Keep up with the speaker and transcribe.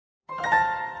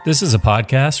This is a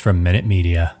podcast from Minute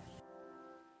Media.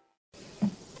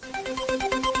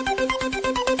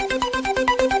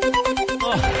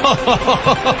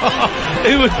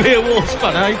 Who would be a Wolves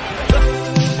fan, eh?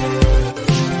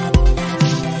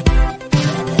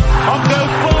 On goes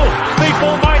Bull.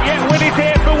 People might yet win it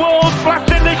here for Wolves.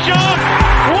 Flash in the shot.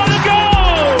 What a goal!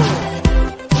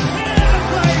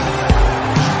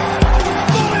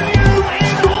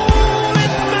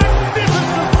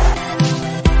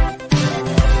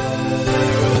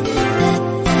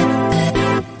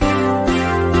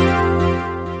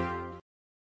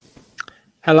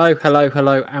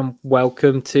 Hello, and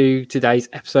welcome to today's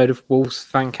episode of Wolves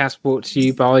Fancast, brought to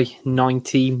you by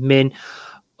 90 Min.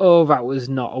 Oh, that was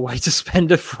not a way to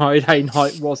spend a Friday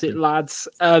night, was it, lads?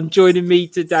 Joining me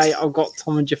today, I've got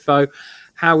Tom and Jafo.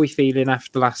 How are we feeling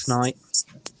after last night?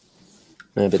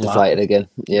 A bit deflated again.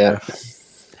 Yeah.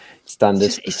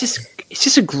 Standard. It's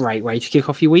just a great way to kick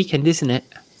off your weekend, isn't it?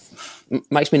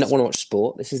 Makes me not want to watch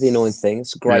sport. This is the annoying thing.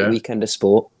 It's a great weekend of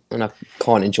sport, and I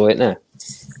can't enjoy it now.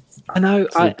 I know.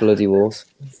 Bloody Wolves.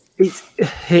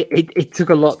 It took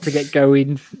a lot to get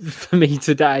going for me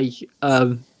today,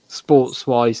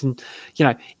 sports-wise. And,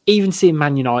 even seeing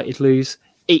Man United lose,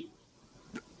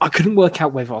 I couldn't work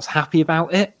out whether I was happy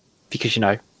about it, because,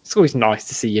 it's always nice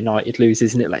to see United lose,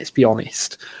 isn't it? Let's be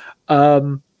honest.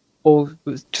 Or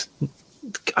just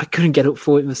I couldn't get up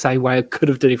for it in the same way I could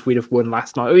have done if we'd have won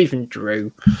last night, or even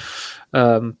drew.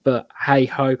 But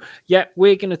hey-ho. Yeah,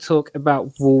 we're going to talk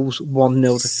about Wolves'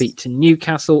 1-0 defeat to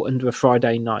Newcastle under a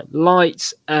Friday night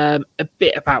lights. A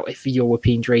bit about if the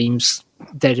European dreams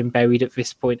dead and buried at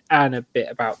this point, and a bit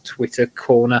about Twitter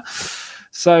Corner.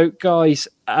 So, guys,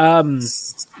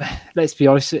 let's be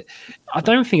honest. I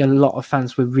don't think a lot of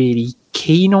fans were really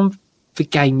keen on the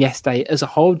game yesterday as a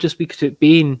whole, just because it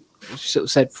being, sort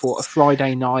of said before, a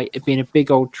Friday night, it being a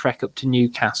big old trek up to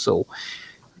Newcastle.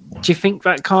 Do you think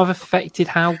that kind of affected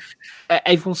how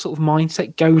everyone's sort of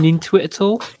mindset going into it at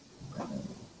all? I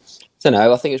don't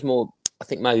know. I think it's more. I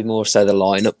think maybe more so the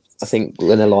lineup. I think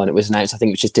when the lineup was announced, I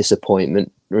think it was just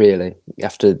disappointment, really,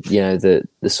 after the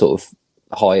sort of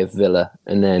high of Villa,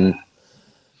 and then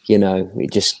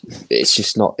it just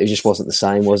wasn't the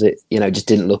same, was it? It just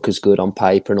didn't look as good on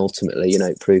paper, and ultimately,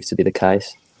 it proved to be the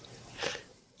case.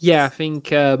 Yeah, I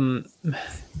think.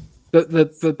 But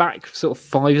the back sort of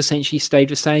five essentially stayed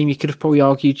the same. You could have probably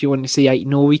argued you wanted to see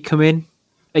Aït-Nouri come in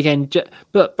again,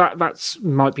 but that's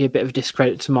might be a bit of a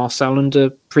discredit to Marcel under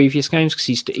previous games, because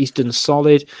he's done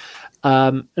solid.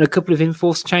 And a couple of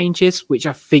enforced changes, which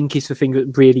I think is the thing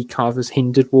that really kind of has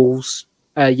hindered Wolves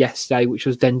yesterday, which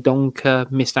was Dendoncker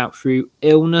missed out through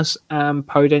illness and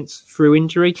Podence through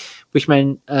injury, which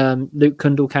meant Luke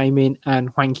Kundal came in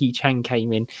and Hwang Hee-chan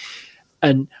came in.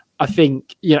 And I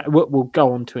think, we'll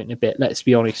go on to it in a bit, let's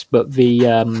be honest, but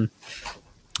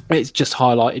it's just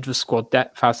highlighted the squad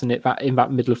depth, hasn't it, that in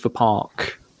that middle of the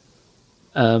park.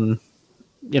 Jafo,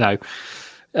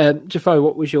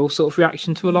 what was your sort of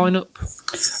reaction to a lineup?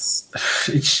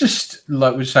 It's just,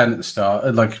 like we were saying at the start,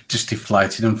 just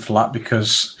deflated and flat,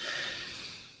 because,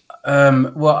 I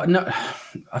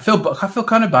feel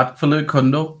kind of bad for Luke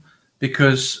Kundal,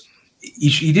 because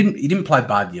he didn't play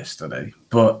bad yesterday,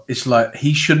 but it's like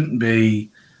he shouldn't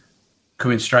be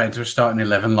coming straight into a starting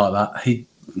 11 like that. He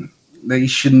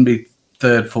shouldn't be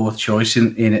third, fourth choice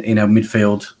in a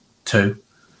midfield too.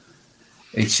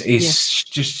 It's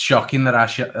just shocking that our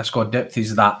squad depth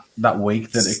is that weak,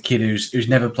 that a kid who's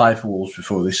never played for Wolves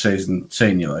before this season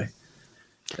seniorly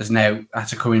has now had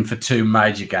to come in for two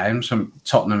major games from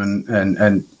Tottenham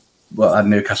and that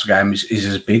Newcastle game is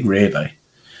as big, really.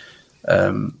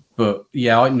 But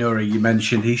yeah, Aït-Nouri, you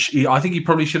mentioned, I think he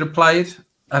probably should have played.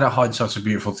 And hindsight's a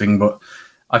beautiful thing, but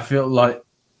I feel like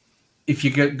if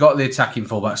you got the attacking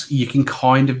fullbacks, you can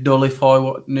kind of nullify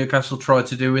what Newcastle tried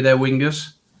to do with their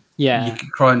wingers. Yeah, you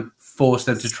can try and force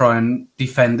them to try and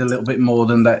defend a little bit more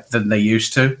than they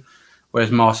used to. Whereas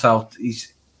Marcel,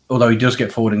 although he does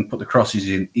get forward and put the crosses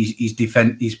in, his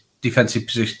defensive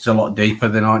position's a lot deeper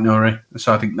than Aït-Nouri.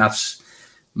 So I think that's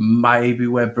maybe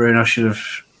where Bruno should have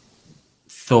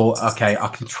thought, okay, I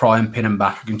can try and pin him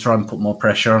back. I can try and put more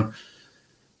pressure on.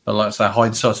 But like I say,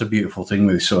 hindsight's a beautiful thing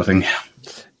with this sort of thing.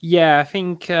 Yeah, I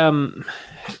think, the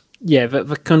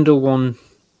Kundal one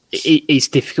is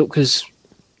difficult because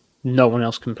no one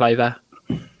else can play there.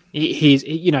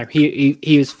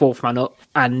 He was fourth man up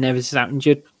and Neves is out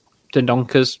injured.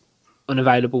 Dendoncker's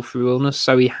unavailable through illness,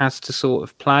 so he has to sort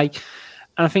of play.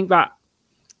 And I think that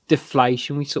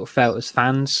deflation we sort of felt as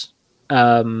fans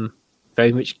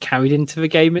very much carried into the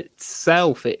game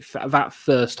itself. That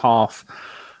first half,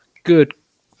 good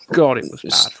God, it was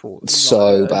bad for them.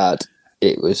 So bad.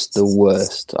 it was the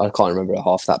worst. I can't remember a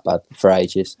half that bad for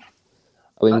ages.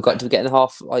 I mean, we got to get in the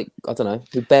half, like, I don't know,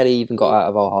 we barely even got out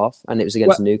of our half, and it was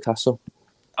against Newcastle.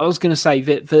 I was going to say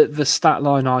that the stat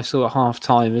line I saw at half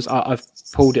time is I've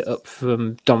pulled it up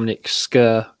from Dominic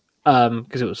Skur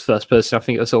because it was first person. I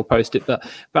think it was all posted, but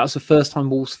that was the first time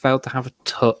Wolves failed to have a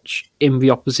touch in the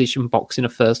opposition box in the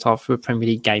first half of a Premier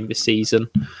League game this season.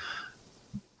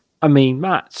 I mean,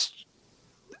 there's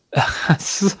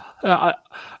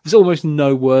almost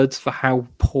no words for how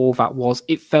poor that was.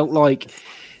 It felt like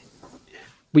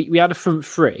we had a front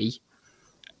three,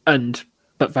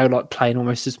 but they were like playing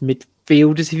almost as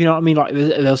midfielders, if you know what I mean. Like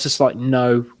there was just like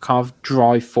no kind of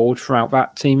drive forward throughout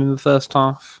that team in the first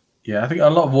half. Yeah, I think a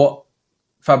lot of what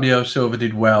Fabio Silva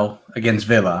did well against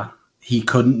Villa, he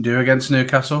couldn't do against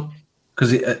Newcastle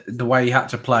because the way he had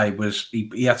to play was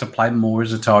he had to play more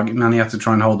as a target man. He had to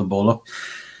try and hold the ball up,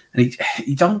 and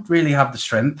he don't really have the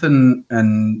strength and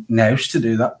nous to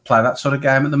do that, play that sort of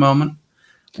game at the moment.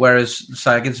 Whereas,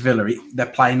 say against Villa, they're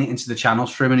playing it into the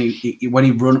channels for him, and when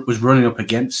he was running up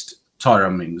against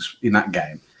Tyrone Mings in that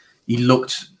game,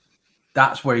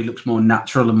 that's where he looks more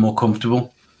natural and more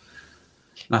comfortable.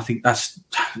 And I think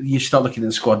you start looking at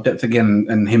the squad depth again,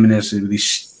 and Jimenez with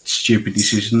these stupid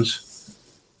decisions.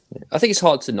 I think it's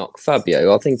hard to knock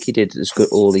Fabio. I think he did as good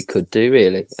all he could do,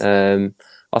 really.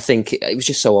 I think it was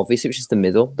just so obvious. It was just the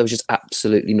middle. There was just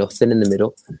absolutely nothing in the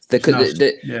middle. There was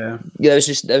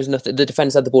nothing. The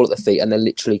defenders had the ball at their feet, and they're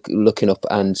literally looking up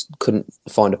and couldn't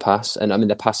find a pass. And I mean,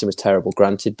 their passing was terrible,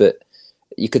 granted, but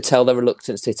you could tell their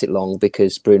reluctance to hit it long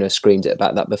because Bruno screamed it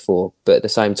about that before. But at the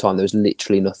same time, there was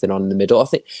literally nothing on in the middle. I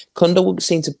think Kunda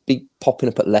seemed to be popping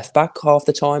up at left back half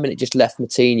the time, and it just left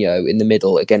Moutinho in the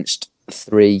middle against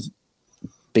three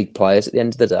big players at the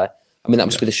end of the day. I mean, that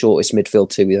must be the shortest midfield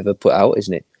two we've ever put out,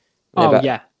 isn't it?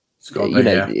 Yeah. Like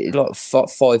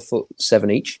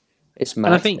 5'7" each. It's mad.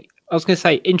 And I think I was going to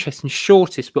say interesting,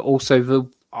 shortest, but also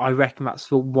I reckon that's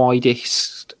the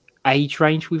widest age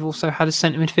range we've also had as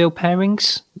centre midfield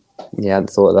pairings. Yeah, I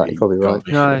hadn't thought of that. You're probably right.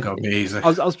 Got to be easy.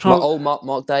 I was trying.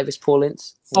 Mark Davis, Paul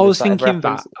Ince. I was thinking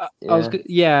that.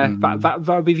 That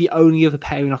would be the only other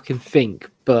pairing I can think.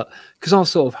 But because I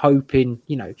was sort of hoping,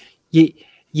 you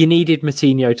needed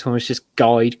Moutinho to almost just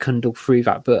guide Kundal through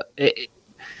that, but it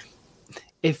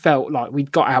felt like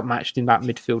we'd got outmatched in that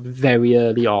midfield very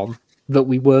early on, that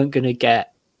we weren't going to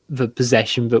get the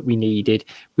possession that we needed.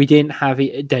 We didn't have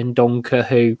Dendoncker,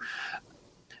 who,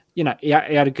 he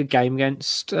had a good game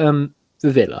against the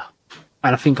Villa.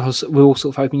 And I think we're all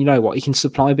sort of hoping, he can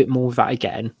supply a bit more of that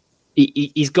again.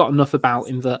 He's got enough about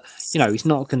him that, he's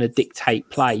not going to dictate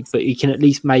play, but he can at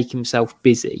least make himself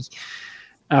busy.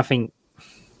 And I think,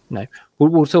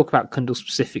 we'll talk about Kundal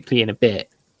specifically in a bit,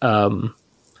 but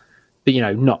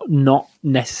not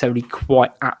necessarily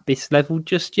quite at this level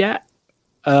just yet.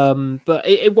 But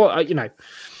it was,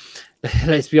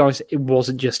 let's be honest, it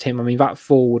wasn't just him. I mean, that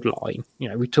forward line,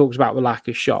 we talked about the lack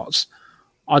of shots.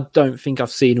 I don't think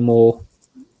I've seen a more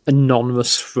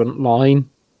anonymous front line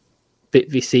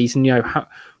this season.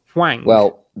 Hwang.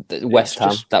 Well, West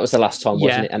Ham, that was the last time,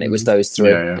 wasn't it? And it was those three.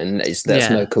 Yeah. And there's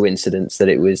no coincidence that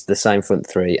it was the same front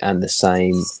three and the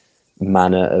same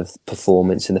manner of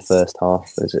performance in the first half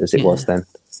as it was then.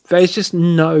 There's just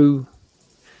no...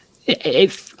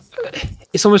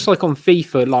 It's almost like on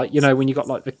FIFA, like, when you got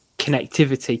like the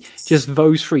connectivity, just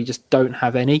those three just don't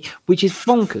have any, which is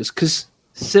bonkers because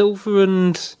Silva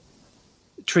and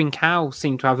Trincao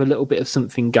seem to have a little bit of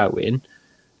something going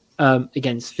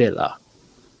against Villa.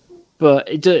 But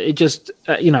it just,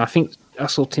 I think I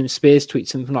saw Tim Spears tweet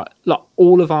something like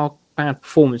all of our bad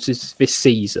performances this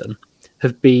season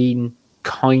have been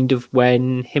kind of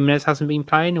when Jimenez hasn't been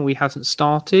playing and we hasn't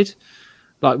started.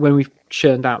 Like when we've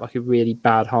churned out like a really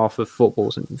bad half of football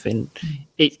or something,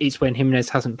 it's when Jimenez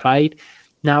hasn't played.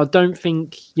 Now, I don't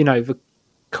think, the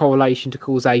correlation to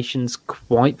causation's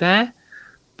quite there.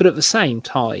 But at the same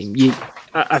time,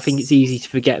 I think it's easy to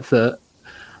forget that...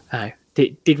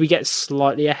 Did we get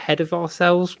slightly ahead of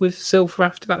ourselves with Silva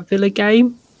after that Villa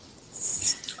game?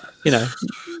 I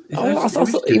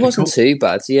thought he wasn't too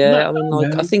bad. Yeah, no,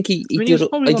 I think he did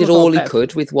all he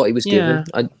could with what he was given.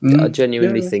 I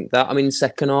genuinely think that. I mean,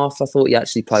 second half, I thought he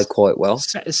actually played quite well.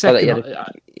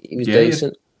 He was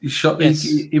decent. He was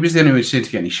the only one who seemed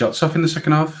to get any shots off in the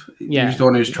second half. He was the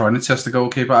one who was trying to test the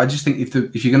goalkeeper. I just think if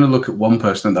you're going to look at one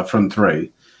person at that front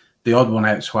three, the odd one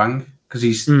out's Hwang, because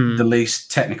he's the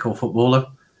least technical footballer.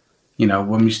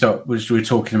 When we were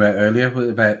talking about earlier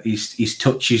about his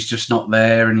touch is just not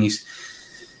there, and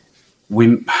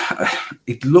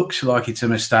it looks like it's a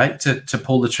mistake to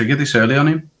pull the trigger this early on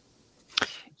him.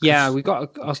 Yeah, I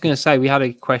was going to say we had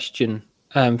a question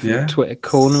from Twitter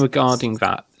Corner regarding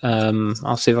that.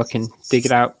 I'll see if I can dig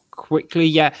it out quickly.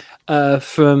 Yeah,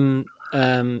 from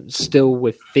Still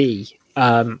With Thee,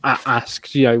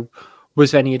 asked,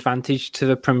 was there any advantage to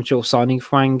the premature signing of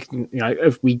Hwang?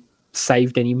 Have we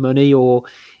saved any money, or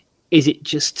was it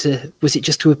just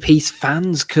to appease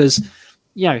fans? Because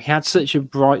he had such a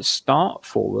bright start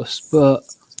for us, but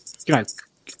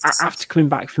after coming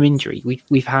back from injury,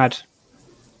 we've had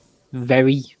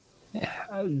very,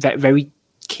 very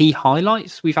key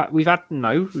highlights. We've had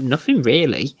nothing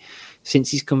really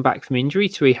since he's come back from injury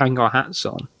to really hang our hats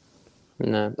on.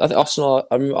 No, I think Arsenal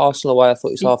away, I thought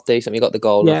he was half decent. He got the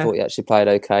goal. Yeah. I thought he actually played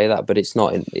okay. But it's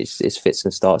not. It's fits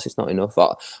and starts. It's not enough.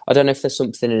 I don't know if there's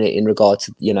something in it in regard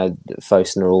to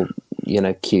Fosun are all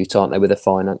cute, aren't they, with the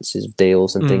finances of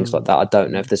deals and things like that. I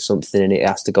don't know if there's something in it. It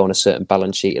has to go on a certain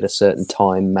balance sheet at a certain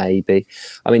time. Maybe.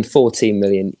 I mean, 14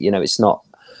 million. It's not.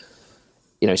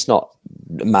 It's not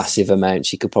a massive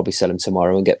amount. You could probably sell him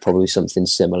tomorrow and get probably something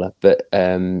similar. But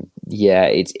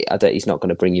he's not going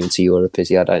to bring you into Europe, is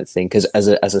he? I don't think, as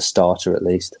a starter at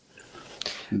least.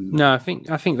 No, I think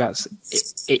that's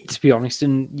it, to be honest.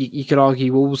 And you could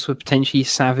argue Wolves were potentially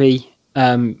savvy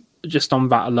just on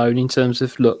that alone in terms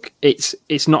of, look,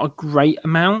 it's not a great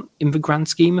amount in the grand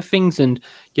scheme of things. And,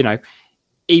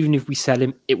 even if we sell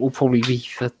him, it will probably be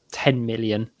for 10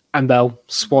 million. And they'll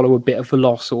swallow a bit of a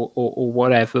loss or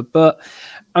whatever. But,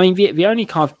 I mean, the only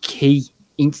kind of key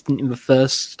incident in the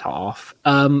first half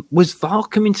was VAR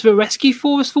coming to the rescue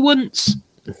for us for once.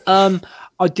 I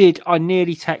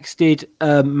nearly texted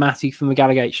Matty from the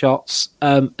Gallagate Shots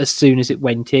as soon as it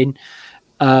went in,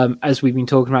 as we've been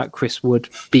talking about Chris Wood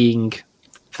being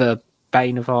the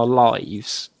bane of our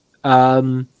lives.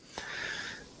 I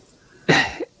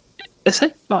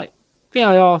say,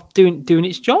 VAR doing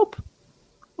its job.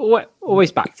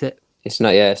 Always backed it. It's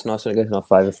not. Yeah, it's nice when it goes in our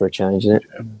favour for a change, isn't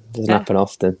it? Doesn't happen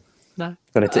often. No,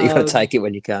 you've got to take it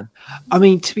when you can. I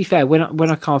mean, to be fair, when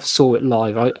I kind of saw it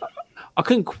live, I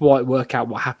couldn't quite work out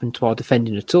what happened to our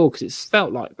defending at all, because it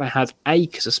felt like they had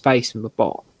acres of space in the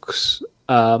box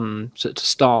to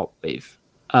start with.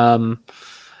 And,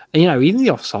 even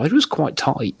the offside was quite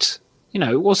tight.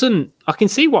 It wasn't. I can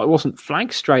see why it wasn't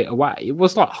flagged straight away. It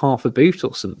was like half a boot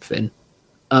or something.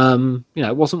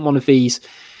 It wasn't one of these.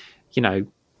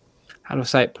 How do I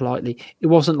say it politely? It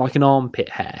wasn't like an armpit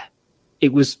hair.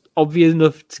 It was obvious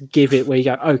enough to give it where you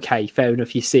go, okay, fair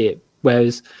enough, you see it.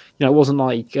 Whereas, it wasn't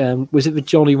like, was it the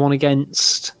Johnny one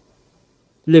against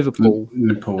Liverpool?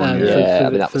 Liverpool,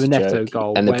 for the Neto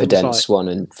goal. And the Podence one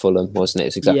in Fulham, wasn't it?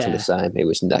 It's exactly the same. It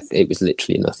was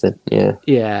literally nothing. Yeah.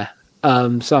 Yeah.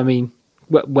 So, I mean,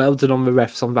 well done on the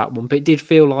refs on that one. But it did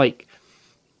feel like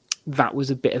that was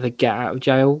a bit of a get out of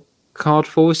jail card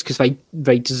for us, because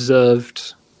they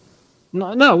deserved. No,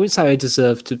 I wouldn't say they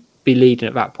deserved to be leading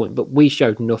at that point, but we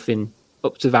showed nothing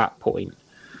up to that point.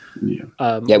 Yeah.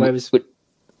 I was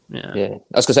going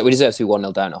to say we deserve to be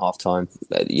 1-0 down at half time,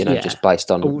 just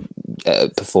based on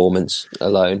performance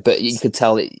alone. But you could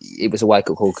tell it was a wake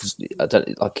up call, because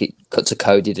it cut to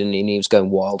Cody, and he was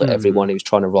going wild at everyone. He was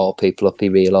trying to roll people up. He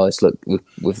realised, look,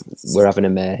 we're having a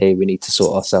mare here. We need to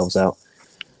sort ourselves out.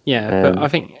 Yeah, but I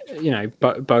think,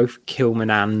 both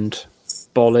Kilman and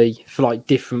Bolly, for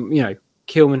different,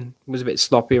 Kilman was a bit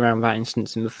sloppy around that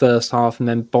instance in the first half, and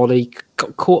then Bolly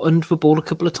got caught under the ball a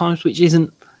couple of times, which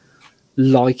isn't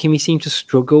like him. He seemed to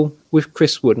struggle with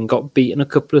Chris Wood and got beaten a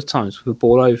couple of times with the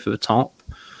ball over the top,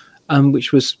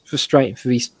 which was frustrating for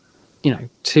these,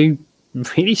 two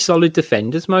really solid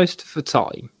defenders most of the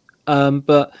time.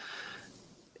 But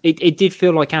it did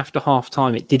feel like after half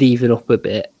time it did even up a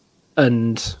bit.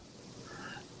 And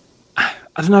I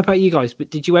don't know about you guys, but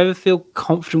did you ever feel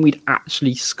confident we'd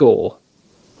actually score?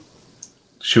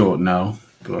 Sure, no.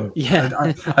 But yeah,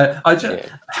 I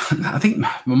think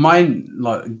my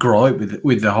main gripe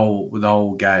with the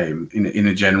whole game in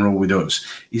a general with us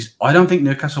is I don't think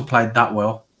Newcastle played that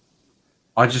well.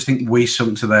 I just think we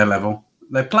sunk to their level.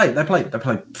 They played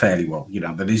fairly well.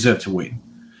 They deserved to win,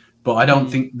 but I don't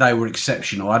think they were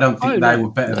exceptional. I don't think they were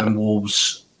better than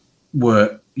Wolves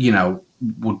were.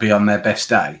 Would be on their best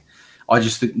day. I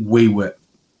just think we were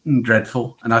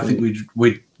dreadful, and I think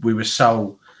we were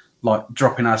so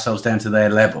dropping ourselves down to their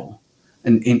level,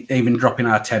 and even dropping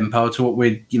our tempo to what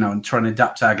we're and trying to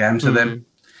adapt our game to them.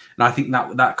 And I think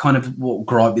that kind of what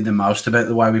griped me the most about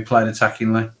the way we played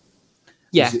attackingly.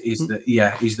 Yeah, is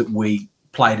that we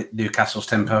played at Newcastle's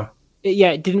tempo.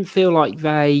 Yeah, it didn't feel like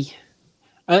they.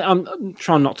 I'm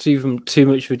trying not to do them too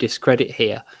much of a discredit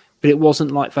here, but it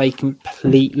wasn't like they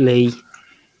completely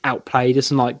outplayed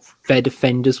us, and their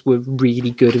defenders were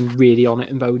really good and really on it,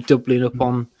 and they were doubling up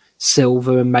on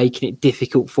Silva and making it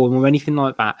difficult for them or anything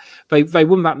like that. They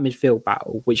won that midfield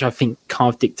battle, which I think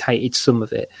kind of dictated some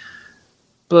of it.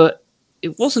 But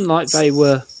it wasn't like they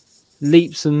were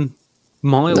leaps and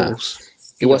miles. No.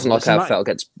 It wasn't like how it felt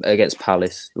against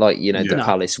Palace. Like, the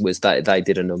Palace was that they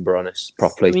did a number on us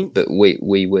properly, but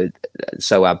we were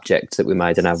so abject that we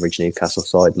made an average Newcastle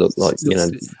side look like,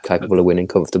 capable of winning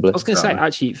comfortably. I was going to say,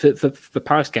 actually, for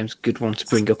Paris games, a good one to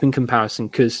bring up in comparison,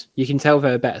 because you can tell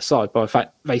they're a better side by the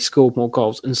fact they scored more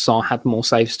goals and Sarr had more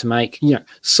saves to make.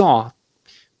 Sarr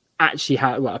actually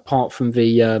had, apart from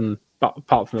the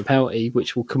penalty,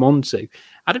 which we'll come on to,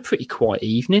 had a pretty quiet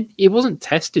evening. It wasn't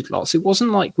tested lots. It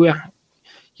wasn't like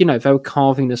they were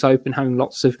carving us open, having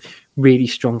lots of really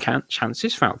strong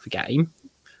chances throughout the game.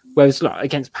 Whereas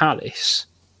against Palace,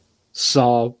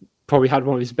 Sarr probably had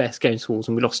one of his best games for us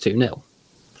and we lost 2-0.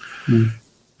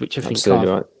 Which I think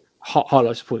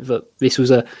highlights the point that this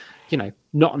was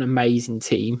not an amazing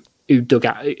team who dug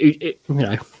out, who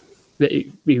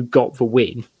got the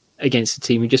win against a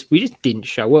team we just didn't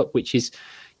show up, which is,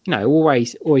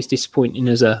 always disappointing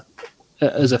as a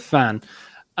fan.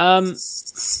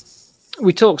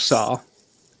 We talk Sarr,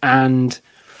 and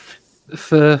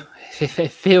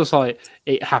it feels like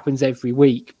it happens every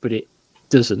week, but it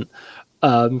doesn't.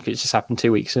 It's just happened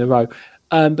 2 weeks in a row.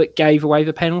 But gave away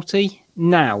the penalty.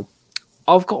 Now,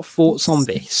 I've got thoughts on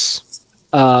this,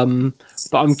 but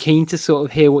I'm keen to sort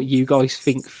of hear what you guys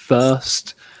think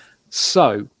first.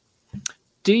 So,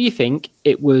 do you think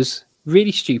it was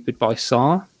really stupid by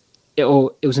Sarr,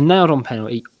 or it was a nailed-on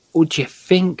penalty, or do you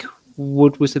think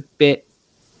Wood was a bit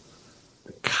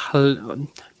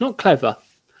not clever?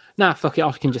 Nah, fuck it,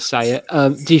 I can just say it.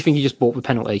 Do you think he just bought the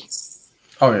penalty?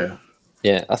 Oh yeah.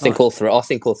 Yeah, I think all three. I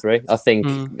think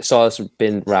Sarr's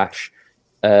been rash.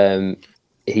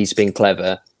 He's been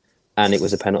clever, and it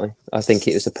was a penalty. I think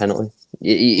it was a penalty.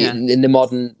 In the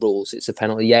modern rules, it's a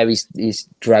penalty. Yeah, he's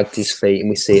dragged his feet, and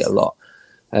we see it a lot.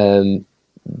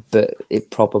 But it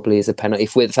probably is a penalty.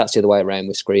 If that's the other way around,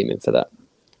 we're screaming for that.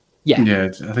 Yeah, I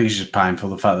think it's just painful,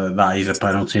 the fact that is a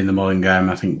penalty in the modern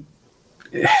game. I think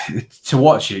to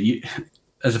watch it,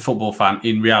 as a football fan,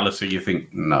 in reality, you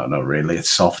think, no, not really,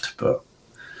 it's soft. But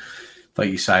like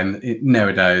you're saying,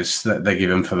 nowadays they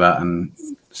give him for that. And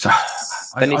so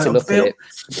they need to look at it.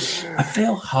 I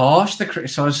feel harsh to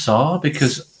criticise Sarr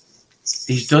because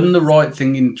he's done the right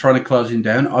thing in trying to close him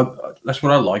down. That's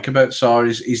what I like about Sarr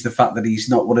is the fact that he's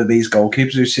not one of these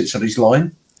goalkeepers who sits on his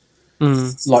line.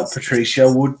 Like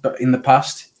Patricio would, but in the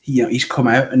past, he's come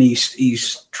out and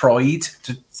he's tried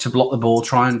to block the ball,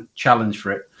 try and challenge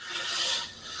for it.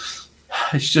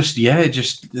 It's just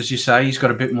as you say, he's got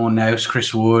a bit more nous,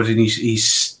 Chris Wood, and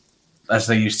he's as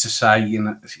they used to say,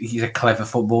 he's a clever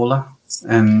footballer,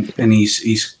 and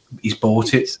he's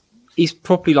bought it. He's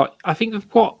probably I think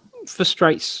what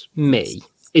frustrates me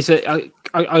is that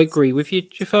I agree with you,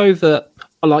 Jeffo, that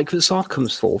I like that Sarr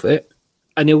comes for it.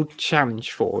 And he'll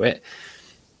challenge for it.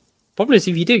 Problem is,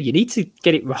 if you do, you need to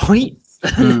get it right.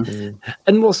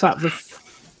 And what's that?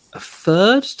 A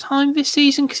third time this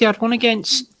season? Because he had one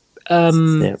against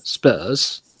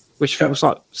Spurs, which feels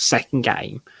like second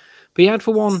game. But he had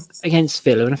for one against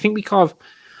Villa, and I think we kind of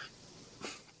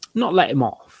not let him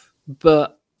off,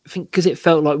 but I think because it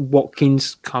felt like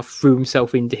Watkins kind of threw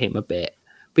himself into him a bit.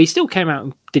 But he still came out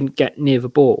and didn't get near the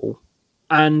ball.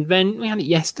 And then we had it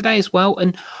yesterday as well.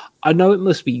 And I know it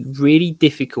must be really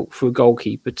difficult for a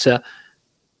goalkeeper to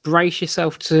brace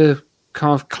yourself to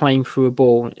kind of claim through a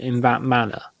ball in that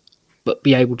manner, but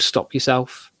be able to stop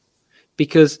yourself.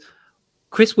 Because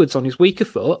Chris Wood's on his weaker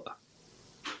foot.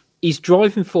 He's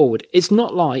driving forward. It's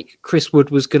not like Chris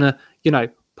Wood was going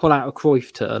to, pull out a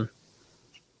Cruyff turn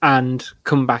and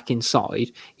come back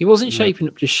inside. He wasn't shaping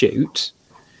up to shoot.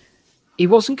 He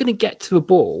wasn't going to get to the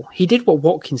ball. He did what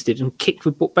Watkins did and kicked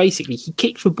the ball. Basically, he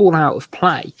kicked the ball out of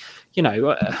play.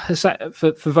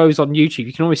 For those on YouTube,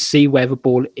 you can always see where the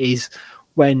ball is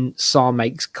when Sarr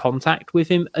makes contact with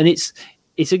him. And it's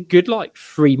a good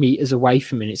 3 meters away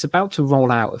from him. It's about to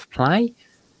roll out of play.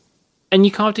 And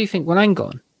you can't think, well, hang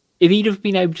on. If he'd have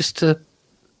been able just to,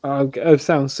 I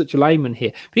sound such a layman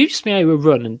here, but he'd just been able to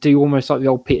run and do almost like the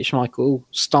old Peter Schmeichel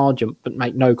star jump, but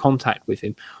make no contact with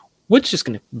him, Wood's just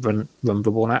going to run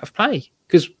the ball out of play.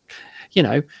 Because,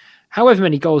 however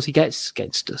many goals he gets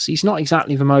against us, he's not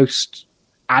exactly the most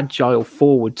agile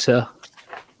forward to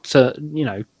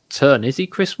turn, is he,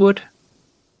 Chris Wood?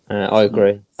 I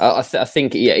agree. I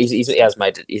think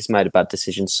he's made a bad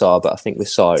decision, Sarr, but I think with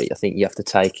Sarr, I think you have to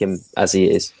take him as he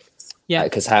is. Yeah.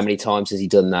 Because how many times has he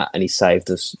done that and he saved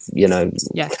us,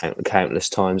 countless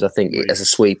times. I think as a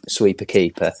sweeper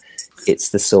keeper, it's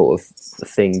the sort of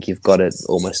thing you've got to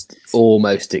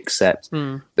almost accept.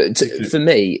 But for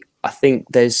me, I think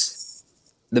there's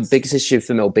the biggest issue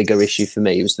for me, or bigger issue for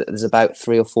me, was that there's about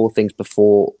 3 or 4 things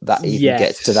before that even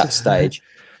gets to that stage.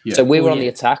 So we were on the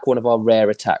attack, one of our rare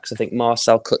attacks. I think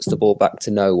Marcel cuts the ball back to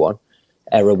no one,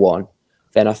 error 1.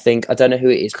 Then I don't know who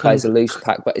it is, plays a loose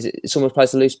pack, but is it someone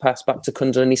plays a loose pass back to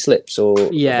Kundal and he slips, or have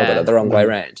I got it the wrong way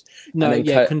around? No,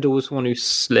 Kundal was the one who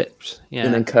slipped. Yeah.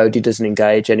 And then Cody doesn't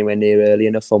engage anywhere near early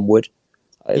enough on Wood,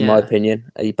 in my opinion.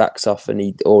 He backs off and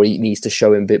he needs to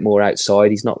show him a bit more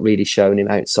outside. He's not really showing him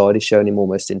outside, he's showing him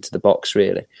almost into the box,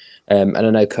 really. And I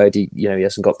know Cody, he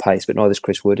hasn't got pace, but neither's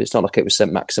Chris Wood. It's not like it was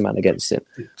St. Maximan against him.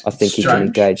 I think he can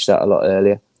engage that a lot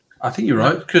earlier. I think you're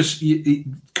right, because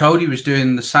Cody was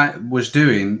doing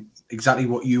exactly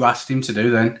what you asked him to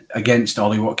do then against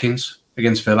Ollie Watkins,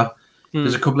 against Villa.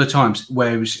 There's a couple of times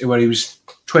where he was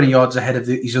 20 yards ahead of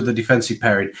his other defensive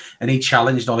pairing, and he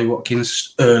challenged Ollie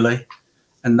Watkins early,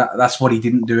 and that's what he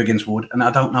didn't do against Wood. And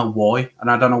I don't know why,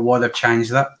 they've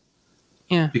changed that.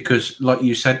 Yeah, because like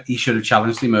you said, he should have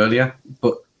challenged him earlier.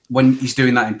 But when he's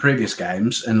doing that in previous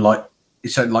games, and like he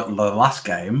said, like the last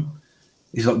game,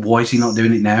 he's like, why is he not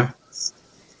doing it now?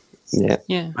 Yeah.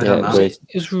 I don't know.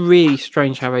 It's really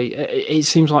strange how it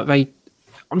seems like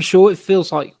I'm sure it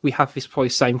feels like we have this probably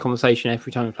same conversation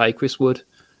every time we play Chris Wood.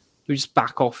 We just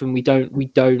back off and we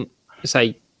don't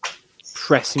say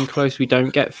press him close. We don't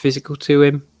get physical to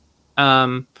him.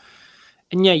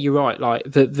 And yeah, you're right. Like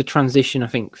the transition, I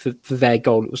think for their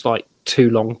goal, it was like two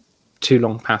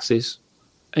long passes,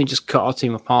 and just cut our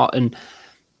team apart. And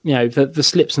the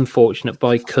slip's unfortunate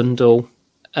by Kundal.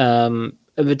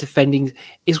 The defending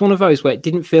is one of those where it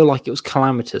didn't feel like it was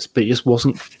calamitous, but it just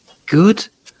wasn't good.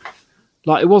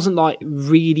 Like it wasn't like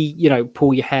really,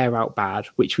 pull your hair out bad,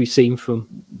 which we've seen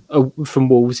from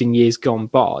Wolves in years gone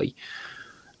by.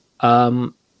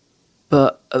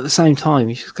 But at the same time,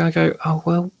 you just gotta go, oh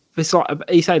well. It's like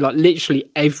you say, like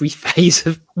literally every phase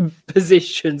of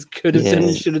positions could have done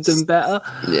and should have done better.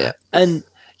 Yeah, and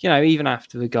even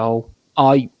after the goal,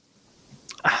 I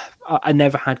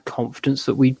never had confidence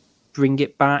that we'd bring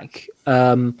it back.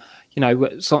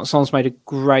 Someone's made a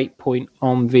great point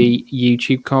on the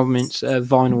YouTube comments.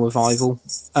 Vinyl Revival,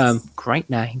 great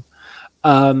name.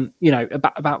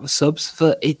 About the subs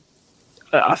for it.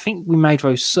 I think we made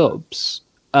those subs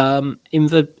in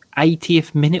the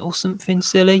 80th minute or something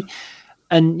silly,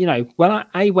 and well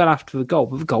after the goal,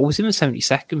 but the goal was in the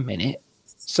 72nd minute.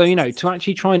 So to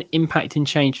actually try and impact and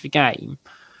change the game,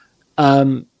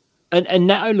 and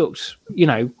Neto looked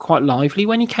quite lively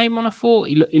when he came on. I thought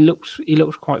he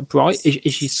looked quite bright,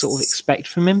 as you sort of expect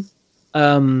from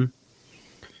him.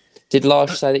 Did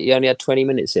Lars say that he only had 20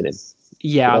 minutes in him?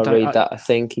 Yeah, I read that. I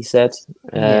think he said.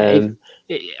 I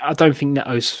don't think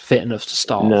Neto's fit enough to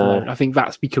start. No. I think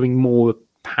that's becoming more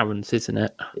apparent, isn't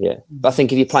it? Yeah, but I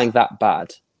think if you're playing that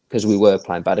bad, because we were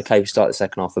playing bad, okay, we start the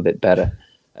second half a bit better,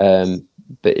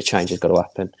 but a change has got to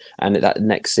happen, and that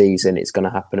next season it's going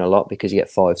to happen a lot because you get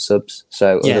 5 subs,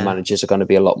 so other managers are going to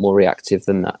be a lot more reactive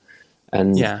than that.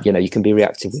 And you can be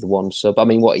reactive with 1 sub. I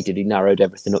mean, what he did, he narrowed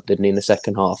everything up, didn't he? In the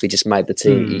second half, he just made the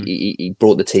team. He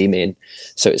brought the team in,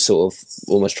 so it sort of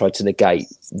almost tried to negate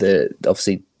the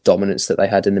obviously dominance that they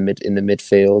had in the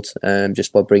midfield,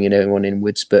 just by bringing everyone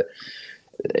inwards. But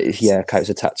okay, it was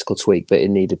a tactical tweak, but it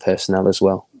needed personnel as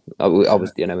well. I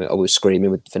was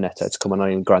screaming for Neto to come on. I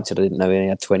mean, granted, I didn't know he only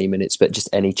had 20 minutes, but just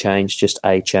any change, just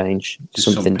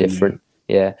something different.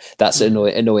 Yeah, that's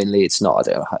annoyingly, it's not.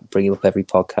 I don't bring him up every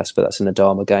podcast, but that's an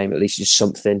Adama game. At least just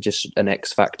something, just an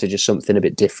X factor, just something a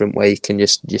bit different where you can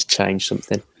just change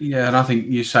something. Yeah, and I think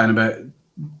you're saying about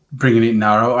bringing it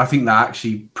narrow. I think that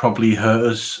actually probably hurt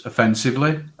us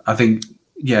offensively. I think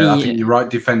you're right.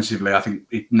 Defensively, I think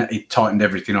it tightened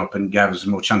everything up and gave us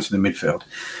more chance in the midfield.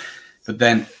 But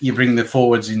then you bring the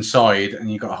forwards inside,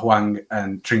 and you've got Hwang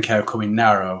and Trincao coming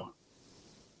narrow.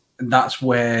 And that's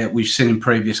where we've seen in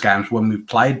previous games when we've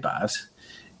played bad,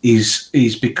 is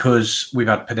because we've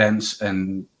had Pedence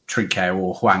and Trincao,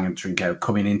 or Hwang and Trincao,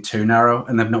 coming in too narrow,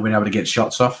 and they've not been able to get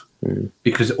shots off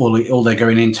because all they're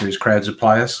going into is crowds of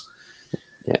players.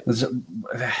 Yeah,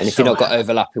 and if you've not got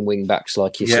overlapping wing backs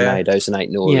like your Semedos and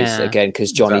Ait-Nouri's, again,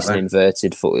 because Johnny's an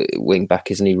inverted wing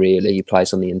back, isn't he? Really, he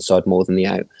plays on the inside more than the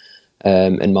out.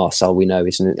 And Marcel, we know,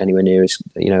 isn't anywhere near as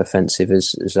offensive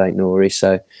as Ait-Nouri.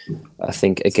 So I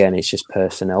think again it's just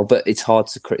personnel, but it's hard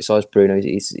to criticise Bruno.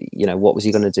 He's what was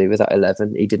he going to do with that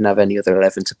 11? He didn't have any other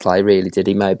 11 to play, really, did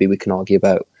he? Maybe we can argue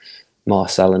about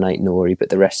Marcel and Aït-Nouri, but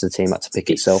the rest of the team had to pick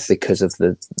itself because of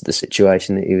the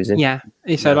situation that he was in. Yeah,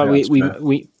 so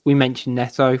we mentioned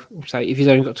Neto. So if he's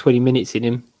only got 20 minutes in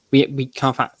him, we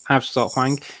can't have to start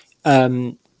Hwang.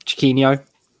 Chiquinho,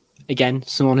 again,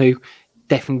 someone who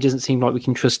definitely doesn't seem like we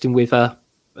can trust him with a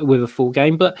full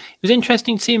game. But it was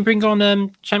interesting to see him bring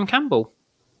on Chem Campbell.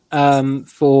 I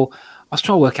was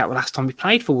trying to work out the last time we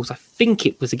played for Wolves. I think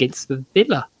it was against the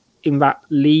Villa in that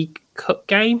League Cup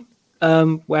game,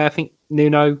 where I think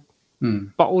Nuno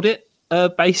bottled it,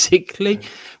 basically.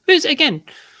 But again,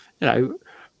 I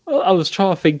was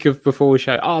trying to think of before the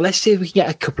show, let's see if we can get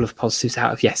a couple of positives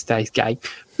out of yesterday's game.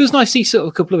 It was nice to see sort of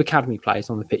a couple of academy players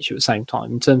on the pitch at the same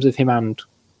time, in terms of him and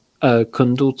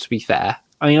Kundal, to be fair.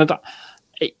 I mean,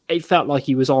 it felt like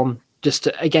he was on just,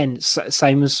 again,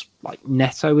 same as like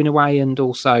Neto in a way, and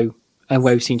also where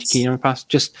we've seen Chiquinho in the past,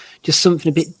 just something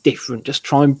a bit different, just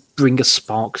try and bring a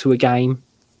spark to a game.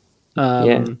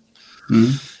 Yeah.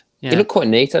 He looked quite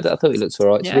neat. I thought he looked all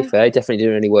right, to be fair. He definitely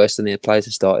didn't any worse than the players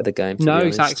who started the game. No,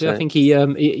 exactly. I think he at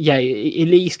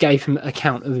least gave him a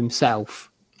count of himself.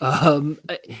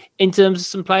 In terms of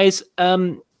some players,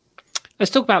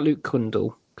 let's talk about Luke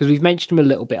Kundal, because we've mentioned him a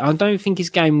little bit. I don't think his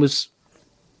game was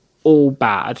all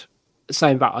bad.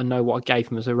 Saying that, I know what I gave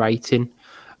him as a rating.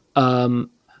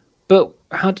 But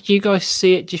how did you guys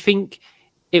see it? Do you think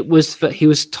it was that he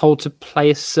was told to play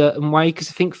a certain way? Because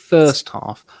I think first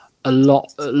half, a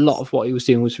lot of what he was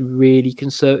doing was really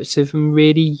conservative and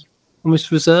really almost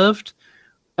reserved.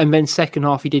 And then second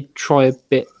half, he did try a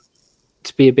bit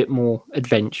to be a bit more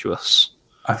adventurous.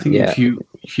 I think if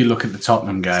you look at the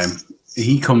Tottenham game,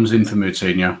 he comes in for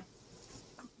Moutinho.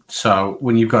 So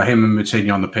when you've got him and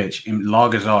Moutinho on the pitch, in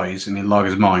Lager's eyes and in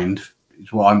Lager's mind,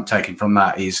 what I'm taking from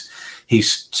that is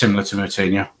he's similar to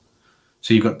Moutinho.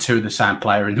 So you've got two of the same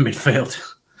player in the midfield.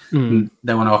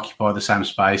 They want to occupy the same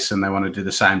space and they want to do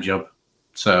the same job.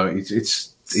 So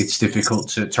it's difficult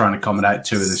to try and accommodate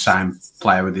two of the same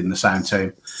player within the same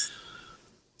team.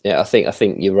 Yeah, I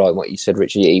think you're right. What you said,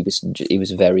 Richard. He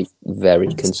was very,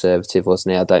 very conservative,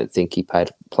 wasn't he? I don't think he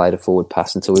played a forward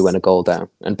pass until we went a goal down.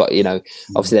 But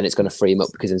obviously then it's going to free him up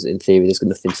because in theory there's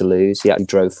nothing to lose. He actually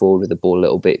drove forward with the ball a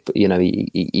little bit, but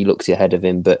he looks ahead of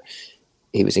him. But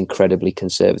he was incredibly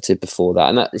conservative before that,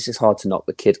 and this is hard to knock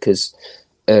the kid because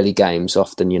early games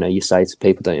often you say to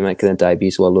people, don't you, making their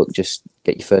debuts, well, look, just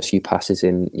get your first few passes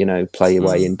in, play your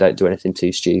way in, don't do anything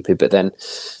too stupid. But then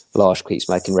Lars keeps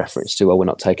making reference to, we're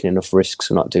not taking enough risks,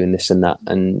 we're not doing this and that,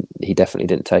 and he definitely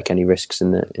didn't take any risks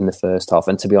in the first half.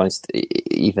 And to be honest,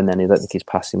 even then, I don't think his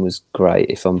passing was great,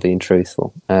 if I'm being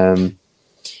truthful.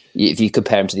 If you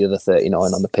compare him to the other 39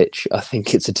 on the pitch, I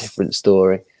think it's a different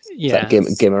story. Yeah,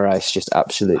 Guimaraes just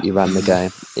absolutely ran the game.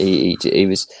 He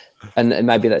was, and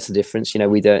maybe that's the difference.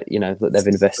 We don't, look, they've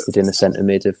invested in a centre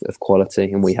mid of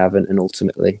quality, and we haven't. And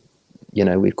ultimately,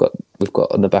 we've got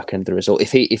on the back end the result.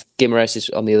 If Guimaraes is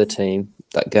on the other team,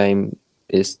 that game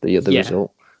is the other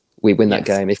result. We win that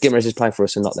game. If Guimaraes is playing for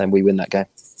us and not them, we win that game.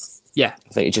 Yeah,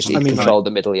 I think he controlled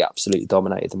the middle. He absolutely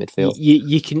dominated the midfield.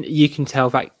 You can tell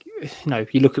that.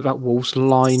 You look at that Wolves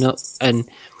lineup, and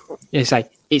you say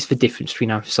it's the difference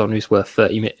between Anthony, who's worth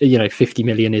 50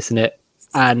 million, isn't it?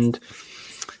 And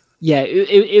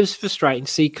it was frustrating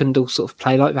to see Kundal sort of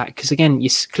play like that, because again,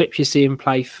 clips you see him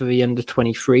play for the under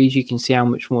 23s, you can see how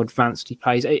much more advanced he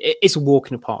plays. It's a walk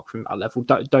in the park from that level.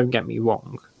 Don't get me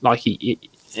wrong. Like he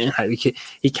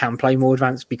can play more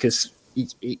advanced because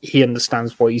he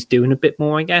understands what he's doing a bit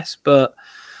more, I guess. But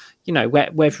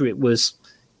whether it was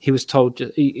he was told,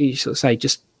 he sort of say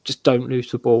just don't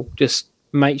lose the ball, just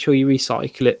make sure you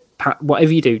recycle it.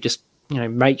 Whatever you do, just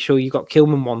make sure you got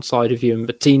Kilman one side of you and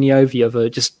Bettini the other.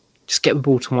 Just get the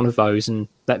ball to one of those and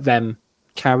let them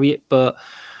carry it. But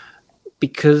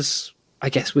because I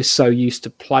guess we're so used to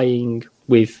playing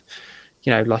with,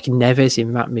 like Neves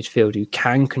in that midfield who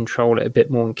can control it a bit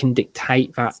more and can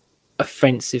dictate that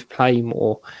offensive play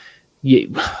more,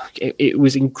 it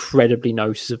was incredibly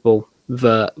noticeable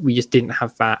that we just didn't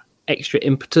have that extra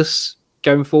impetus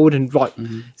going forward. And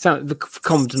the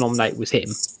common denominator was him.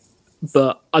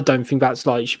 But I don't think that's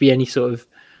should be any sort of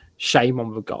shame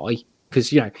on the guy, because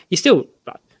he still,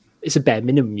 it's a bare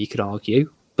minimum, you could argue,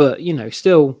 but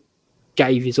still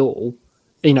gave his all.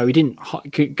 He didn't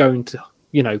go into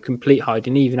complete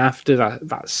hiding even after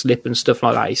that slip and stuff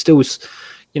like that. He still was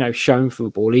shown for the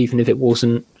ball, even if it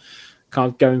wasn't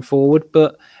kind of going forward.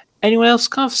 But anyone else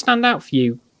kind of stand out for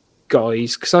you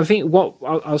guys? Because I think what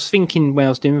I was thinking when I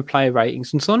was doing the player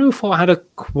ratings, and someone who thought I had a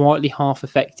quietly half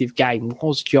effective game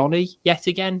was Johnny yet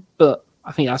again, but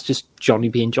I think that's just Johnny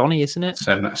being Johnny, isn't it?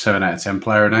 7 out of 10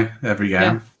 player now every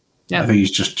game. Yeah. I think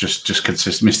he's just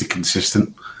consistent, Mr.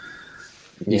 Consistent.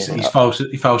 He's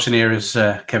false in here as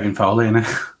Kevin Foley, isn't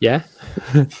he? Yeah.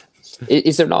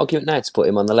 Is there an argument now to put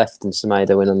him on the left and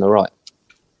Semedo in on the right?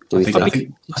 I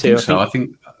think so. I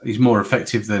think he's more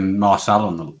effective than Marcel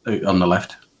on the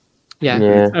left.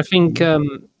 Yeah. I think I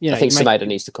think Semedo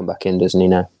needs to come back in, doesn't he?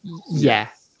 Now. Yeah,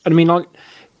 I mean, like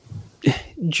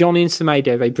Johnny and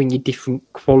Semedo, they bring you different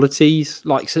qualities.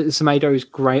 Like Semedo is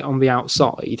great on the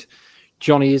outside.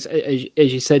 Johnny is,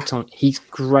 as you said, Tom, he's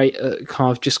great at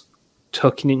kind of just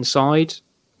tucking inside,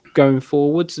 going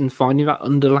forwards and finding that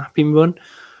underlapping run.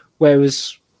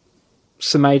 Whereas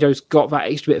Semedo's got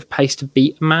that extra bit of pace to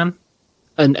beat a man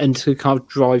and to kind of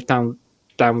drive down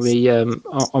the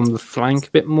on the flank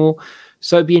a bit more.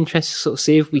 So it'd be interesting to sort of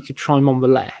see if we could try him on the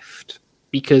left,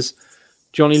 because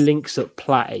Johnny links up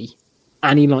play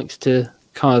and he likes to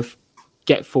kind of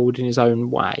get forward in his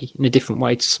own way, in a different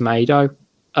way to Semedo.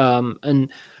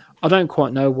 And I don't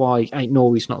quite know why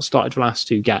Aït-Nouri's not started the last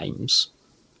two games,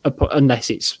 unless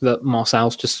it's that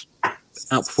Marcel's just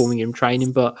outperforming him in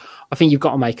training. But I think you've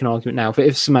got to make an argument now that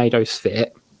if Semedo's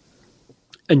fit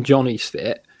and Johnny's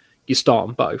fit, you start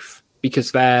them both,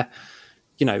 because they're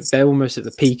almost at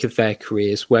the peak of their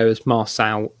careers, whereas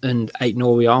Marcel and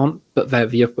Aït-Nouri aren't, but they're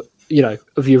the upper,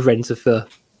 of the other ends of the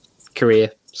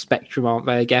career spectrum, aren't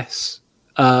they, I guess?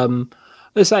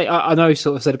 Let's say, I know you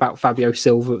sort of said about Fabio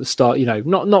Silva at the start,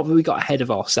 not that we got ahead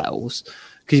of ourselves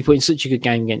because he put in such a good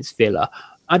game against Villa.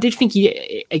 I did think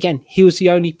he was the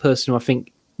only person who I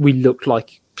think we looked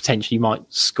like potentially might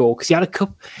score, because he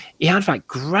had that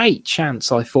great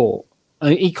chance, I thought. I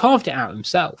mean, he carved it out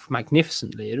himself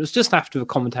magnificently. It was just after the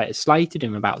commentator slated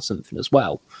him about something as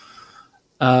well.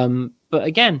 But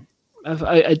again,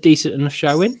 a decent enough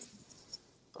showing.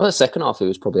 Well, the second half, he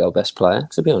was probably our best player,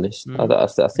 to be honest.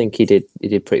 I think he did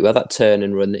pretty well. That turn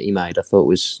and run that he made, I thought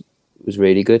was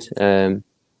really good. I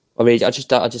just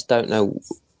don't know,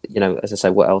 as I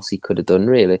say, what else he could have done,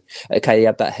 really. Okay, he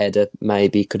had that header,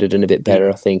 maybe he could have done a bit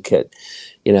better. I think,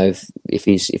 if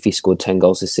he scored 10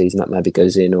 goals this season, that maybe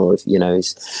goes in, or if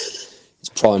his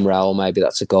prime Raul, maybe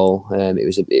that's a goal. It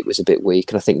was a bit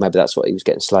weak, and I think maybe that's what he was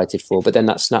getting slated for. But then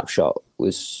that snapshot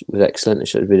was excellent. It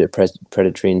showed a bit of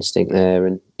predatory instinct there,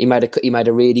 and he made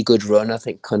a really good run. I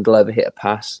think Kundal overhit a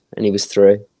pass, and he was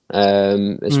through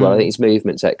as well. I think his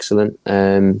movement's excellent.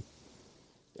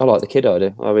 I like the kid, I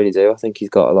do. I really do. I think he's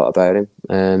got a lot about him.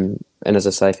 And as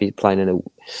I say, if he's playing in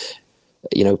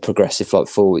a progressive, like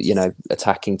forward,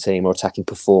 attacking team or attacking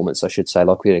performance, I should say,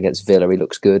 like we did against Villa, he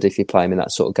looks good. If you play him in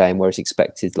that sort of game where it's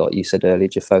expected, like you said earlier,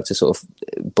 Jeffo, to sort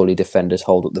of bully defenders,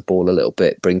 hold up the ball a little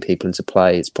bit, bring people into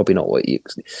play, it's probably not what you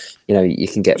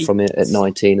can get from it at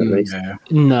 19 at least. Yeah.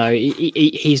 No,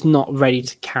 he's not ready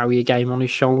to carry a game on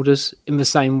his shoulders in the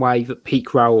same way that peak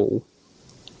Raul.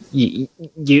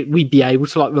 We'd be able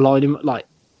to rely on him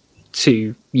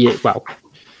 2-3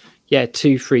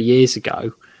 years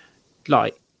ago.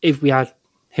 If we had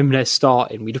Jimenez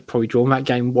starting, we'd have probably drawn that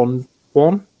game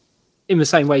 1-1. In the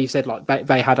same way you said,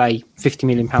 they had a £50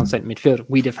 million centre midfielder,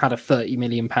 we'd have had a £30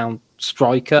 million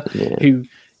striker who,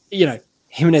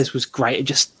 Jimenez was great at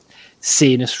just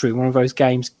seeing us through one of those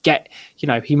games.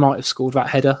 He might have scored that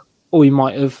header, or he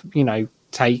might have,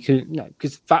 taken,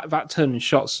 because that turn and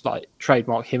shots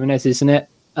trademark Jimenez, isn't it?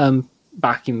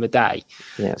 Back in the day.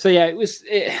 Yeah. So it was.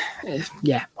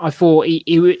 I thought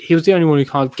he was the only one who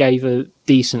kind of gave a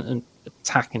decent and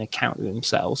attacking account of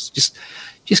themselves. Just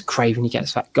Craven, he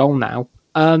gets that goal now.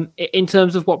 In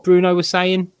terms of what Bruno was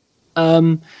saying,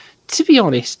 to be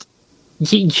honest, I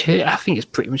think it's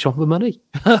pretty much on the money,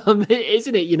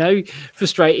 isn't it?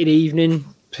 Frustrated evening,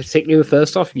 particularly the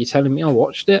first half. If you're telling me I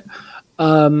watched it.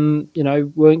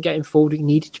 Weren't getting forward. We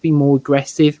needed to be more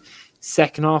aggressive.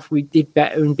 Second half, we did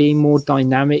better in being more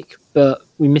dynamic, but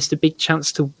we missed a big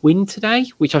chance to win today,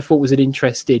 which I thought was an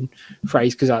interesting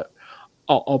phrase, because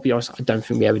I'll be honest, I don't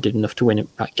think we ever did enough to win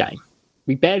that game.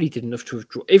 We barely did enough to have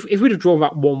drawn. If we'd have drawn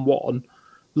that 1-1,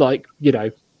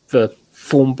 the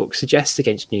form book suggests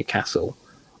against Newcastle,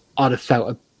 I'd have felt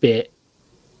a bit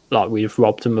like we'd have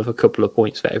robbed them of a couple of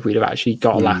points there if we'd have actually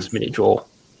got a last-minute draw.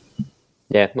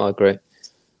 Yeah, I agree.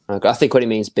 I think what he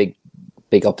means big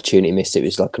opportunity missed, it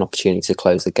was like an opportunity to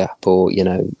close the gap, or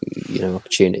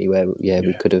opportunity where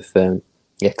we could have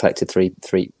collected three.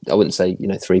 I wouldn't say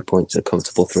 3 points, a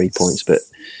comfortable 3 points, but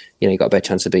you got a better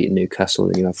chance of beating Newcastle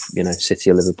than you have City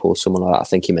or Liverpool, someone like that. I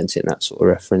think he meant it in that sort of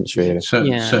reference, really.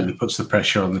 Certainly puts the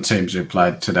pressure on the teams who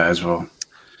played today as well.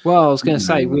 Well, I was going to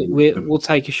say we'll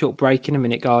take a short break in a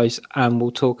minute, guys, and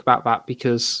we'll talk about that,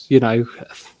 because a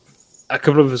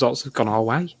couple of results have gone our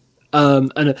way.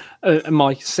 And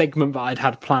my segment that I'd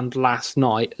had planned last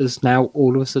night has now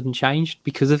all of a sudden changed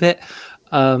because of it.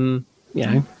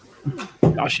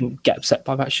 I shouldn't get upset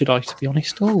by that, should I? To be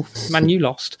honest, oh man, you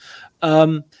lost.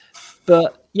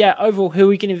 But yeah, overall, who are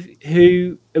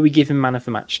we giving man of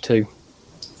the match to?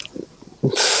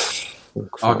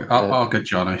 I'll get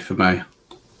Johnny for me.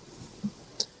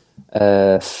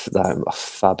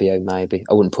 Fabio, maybe.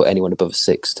 I wouldn't put anyone above a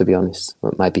 6, to be honest.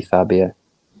 But maybe Fabio,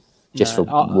 just for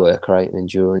work rate and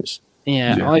endurance.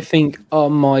 Yeah, I think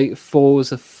on my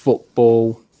Forza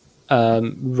Football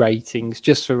ratings,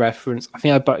 just for reference, I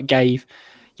think I gave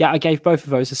both of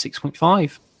those a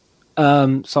 6.5.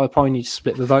 So I probably need to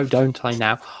split the vote, don't I?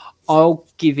 Now, I'll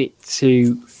give it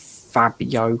to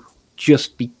Fabio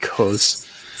just because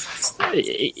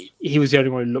he was the only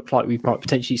one who looked like we might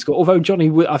potentially score. Although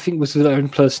Johnny, I think, was the only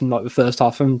person like the first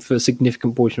half and for a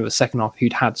significant portion of the second half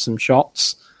who'd had some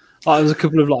shots. Like, there was a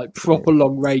couple of like proper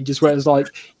long ranges where it was like,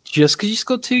 just because you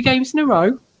scored 2 games in a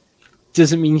row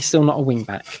doesn't mean you're still not a wing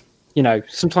back. You know,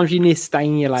 sometimes you need to stay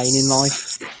in your lane in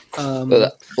life.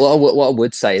 What I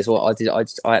would say is what I did. I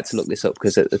had to look this up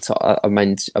because at the time I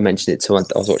mentioned it to. I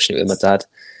was watching it with my dad.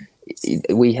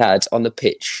 We had on the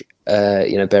pitch, bear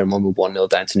in mind we're 1-0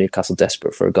 down to Newcastle,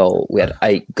 desperate for a goal. We had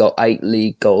 8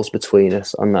 league goals between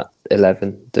us on that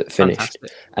 11 that finished.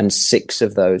 Fantastic. And 6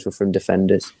 of those were from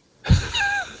defenders.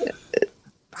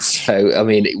 So I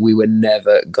mean, we were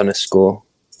never gonna score.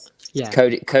 Yeah.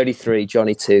 Cody 3,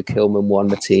 Johnny 2, Kilman 1,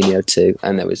 Martinho 2,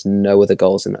 and there was no other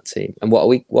goals in that team. And what are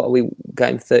we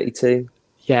game 32?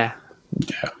 Yeah.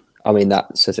 I mean,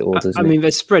 that says it all, doesn't it? I mean,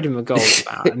 they're spreading the goals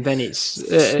about, and then it's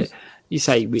you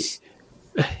say we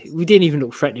didn't even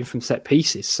look threatening from set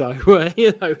pieces, so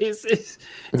it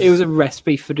was a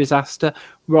recipe for disaster.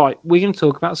 Right, we're going to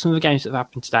talk about some of the games that have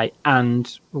happened today and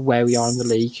where we are in the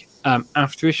league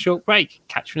after a short break.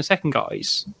 Catch you in a second,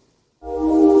 guys.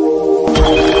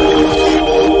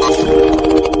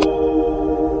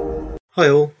 Hi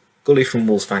all, Gully from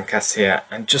Wolves Fancast here,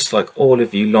 and just like all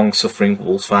of you long-suffering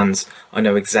Wolves fans, I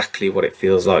know exactly what it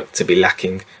feels like to be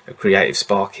lacking a creative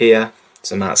spark here,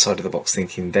 some outside-of-the-box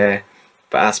thinking there,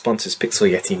 but our sponsors Pixel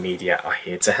Yeti Media are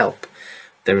here to help.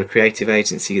 They're a creative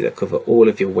agency that cover all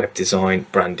of your web design,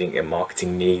 branding and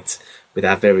marketing needs, with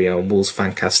our very own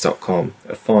WolvesFancast.com,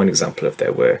 a fine example of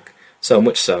their work. So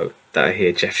much so that I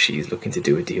hear Jeff Shee's looking to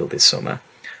do a deal this summer.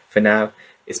 For now,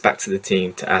 it's back to the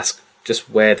team to ask just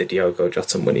where the Diogo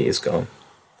Jota money is gone.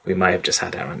 We may have just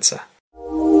had our answer.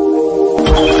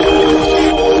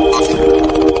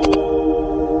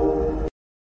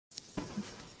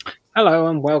 Hello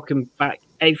and welcome back,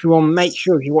 everyone. Make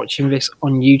sure if you're watching this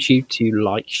on YouTube to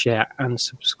like, share and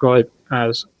subscribe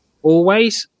as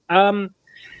always. My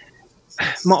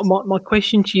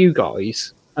question to you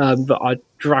guys that I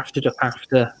drafted up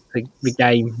after the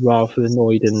game rather than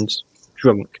annoyed and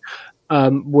drunk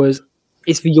was,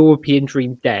 is the European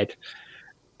dream dead?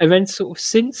 And then sort of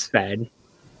since then,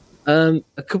 a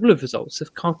couple of results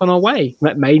have kind of gone our way.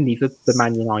 Mainly the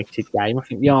Man United game. I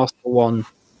think the Arsenal one,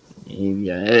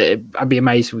 I'd be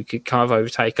amazed if we could kind of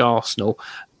overtake Arsenal.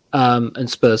 And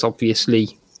Spurs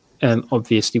obviously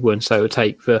won, so it would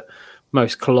take the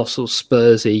most colossal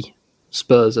Spurs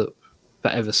that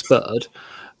ever spurred.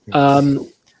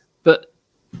 But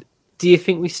do you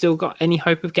think we still got any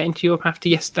hope of getting to Europe after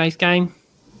yesterday's game?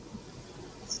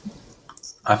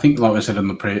 I think, like I said in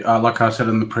the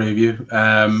preview,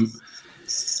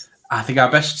 I think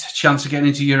our best chance of getting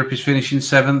into Europe is finishing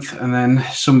 7th, and then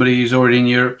somebody who's already in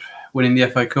Europe winning the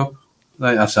FA Cup. I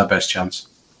think that's our best chance.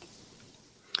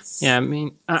 Yeah, I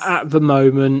mean, at the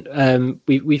moment,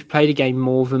 we've played a game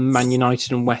more than Man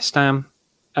United and West Ham,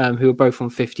 who are both on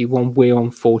 51. We're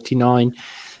on 49.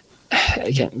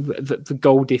 Again, the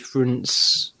goal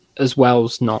difference as well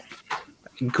is not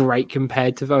great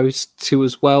compared to those two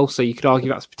as well. So you could argue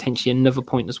that's potentially another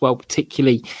point as well,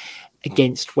 particularly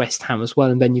against West Ham as well.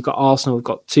 And then you've got Arsenal, who've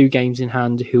got 2 games in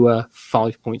hand, who are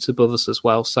 5 points above us as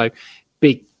well. So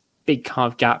big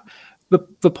kind of gap.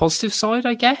 The positive side,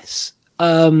 I guess,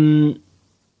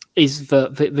 is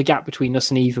the gap between us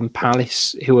and even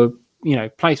Palace, who are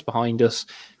placed behind us.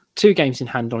 2 games in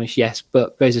hand on us, yes,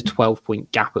 but there's a 12-point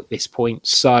gap at this point.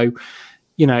 So,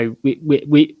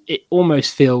 it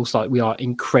almost feels like we are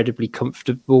incredibly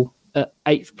comfortable at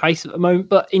 8th place at the moment.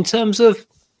 But in terms of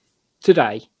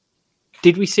today,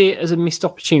 did we see it as a missed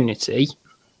opportunity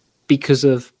because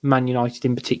of Man United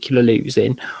in particular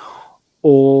losing?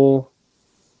 Or,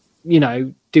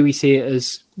 do we see it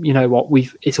as,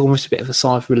 it's almost a bit of a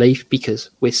sigh of relief because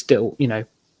we're still,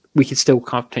 we could still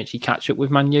kind of potentially catch up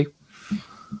with Man U?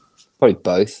 Probably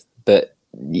both, but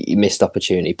you missed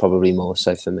opportunity, probably more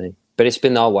so for me. But it's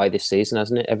been our way this season,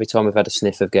 hasn't it? Every time we've had a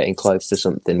sniff of getting close to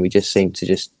something, we just seem to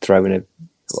just throw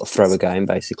a game,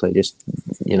 basically. Just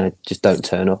don't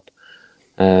turn up.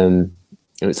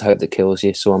 And it's hope that kills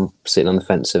you. So I'm sitting on the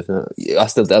fence of.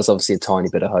 There's obviously a tiny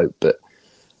bit of hope, but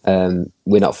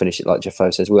we're not finishing like Jeffo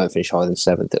says. We won't finish higher than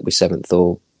 7th. It'll be 7th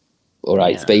or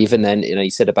 8th. Yeah. But even then, you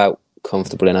said about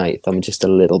comfortable in 8th. I'm just a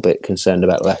little bit concerned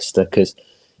about Leicester because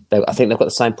I think they've got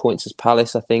the same points as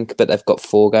Palace. I think, but they've got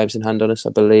 4 games in hand on us. I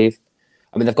believe.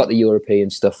 I mean, they've got the European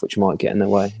stuff, which might get in their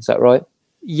way. Is that right?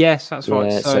 Yes, that's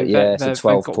right. So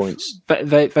 12 points.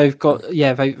 They've got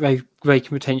they can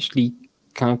potentially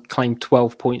kind of claim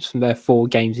 12 points from their 4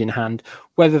 games in hand.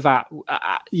 Whether that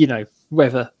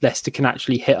whether Leicester can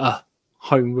actually hit a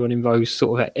home run in those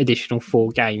sort of additional 4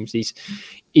 games is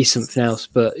something else.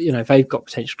 But they've got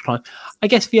potential to climb. I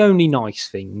guess the only nice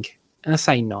thing, and I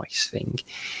say nice thing,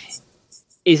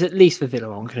 is at least the Villa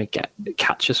aren't going to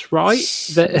catch us, right?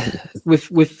 That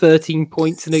with 13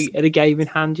 points in a game in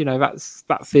hand,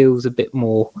 that feels a bit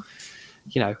more,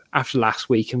 after last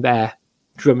week and their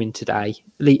drumming today.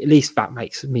 At least that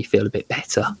makes me feel a bit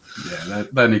better. Yeah,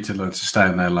 they need to learn to stay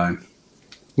in their lane.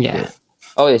 Yeah.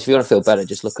 Oh yes, if you want to feel better,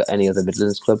 just look at any other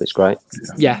Midlands club. It's great.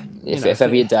 Yeah. If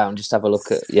ever you're down, just have a look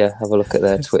at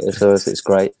their Twitter. So it's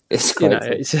great. It's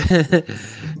great.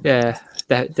 Yeah.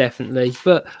 Definitely,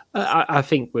 but I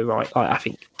think we're right. I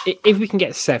think if we can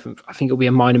get 7th, I think it'll be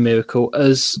a minor miracle.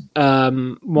 As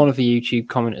one of the YouTube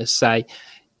commenters say,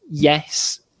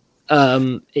 yes,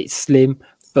 it's slim,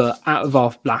 but out of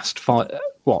our last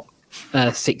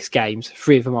 6 games,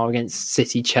 3 of them are against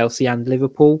City, Chelsea, and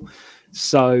Liverpool.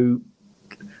 So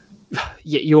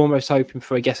you're almost hoping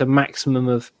for, I guess, a maximum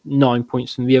of 9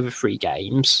 points from the other 3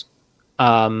 games.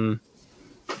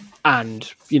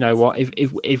 And you know what?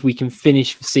 If we can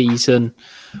finish the season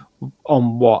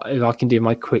on if I can do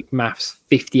my quick maths,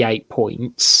 58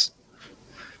 points,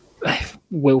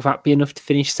 will that be enough to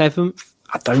finish 7th?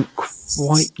 I don't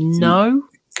quite know.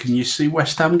 Can you see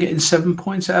West Ham getting 7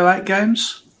 points out of 8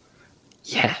 games?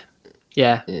 Yeah.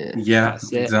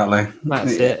 That's exactly.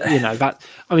 That's it.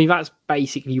 That's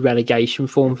basically relegation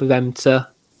form for them to.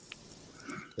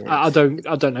 Yeah. I don't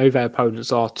know who their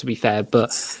opponents are, to be fair, but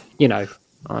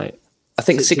I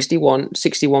think 61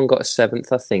 got a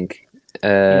 7th. I think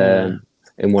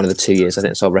in one of the 2 years. I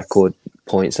think it's our record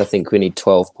points. I think we need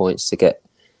 12 points to get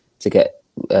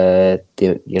our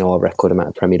record amount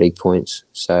of Premier League points.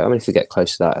 So if we get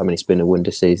close to that, it's been a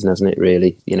wonder season, hasn't it?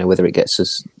 Really, whether it gets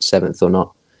us 7th or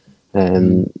not.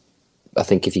 I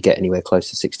think if you get anywhere close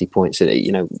to 60 points, if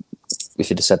you'd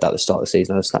have said that at the start of the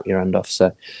season, I'd have snapped your hand off.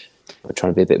 So I'm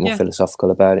trying to be a bit more philosophical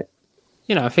about it.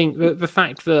 I think the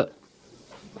fact that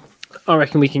I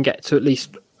reckon we can get to at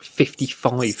least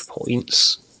 55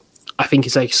 points, I think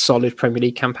is a solid Premier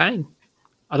League campaign.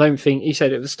 I don't think, you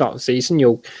said at the start of the season,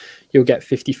 you'll get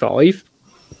 55.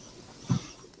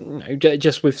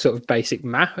 Just with sort of basic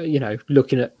math,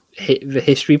 looking at the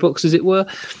history books, as it were,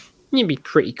 you'd be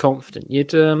pretty confident.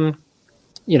 You'd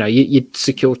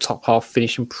secure top half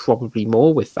finish and probably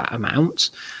more with that amount.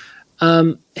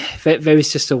 There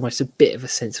is just almost a bit of a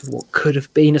sense of what could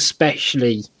have been,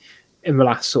 especially in the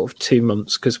last sort of 2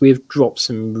 months, because we've dropped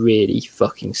some really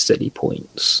fucking silly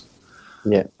points.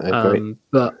 Yeah, I agree.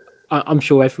 But I'm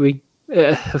sure I've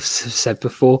said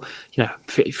before,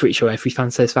 pretty sure every fan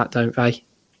says that, don't they?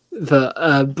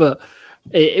 But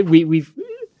it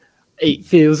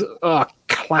feels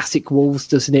classic Wolves,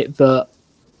 doesn't it? That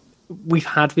we've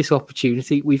had this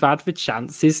opportunity, we've had the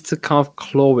chances to kind of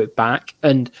claw it back,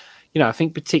 and I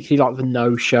think particularly like the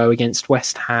no-show against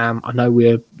West Ham. I know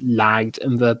we're lagged,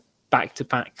 and the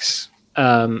back-to-backs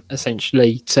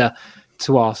essentially to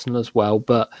Arsenal as well.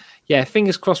 But yeah,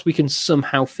 fingers crossed we can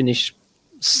somehow finish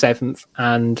 7th.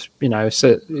 And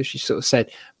so as you sort of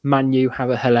said, Man U have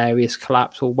a hilarious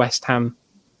collapse, or West Ham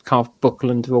kind of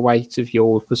buckle under the weight of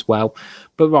Europe as well.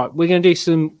 But right, we're going to do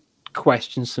some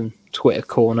questions from Twitter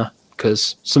Corner,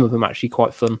 because some of them are actually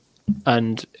quite fun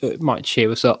and it might cheer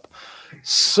us up.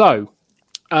 So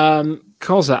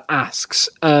Koza asks,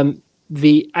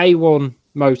 the A1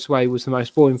 motorway was the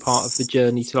most boring part of the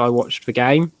journey till I watched the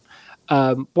game.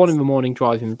 1 in the morning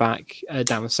driving back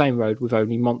down the same road with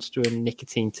only Monster and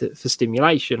nicotine for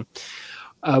stimulation.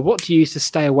 What do you use to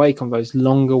stay awake on those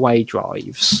long away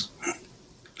drives?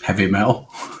 Heavy metal.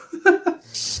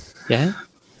 Yeah.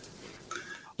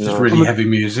 Just really heavy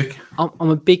music. I'm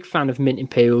a big fan of Mint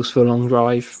Imperials for a long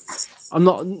drive. I'm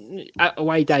not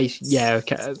away days, yeah,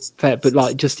 okay, fair, but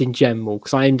like just in general,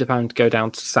 because I end up having to go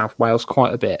down to South Wales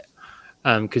quite a bit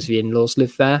because the in-laws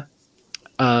live there.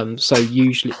 So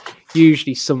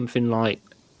usually something like,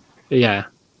 I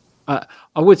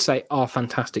would say Our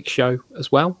Fantastic Show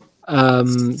as well.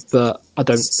 But I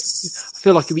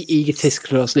feel like it'd be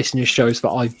egotistical of us listening to shows that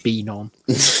I've been on.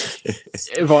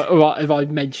 if I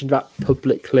mentioned that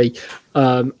publicly,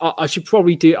 I should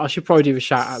probably do a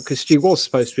shout out because Stu was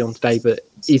supposed to be on today, but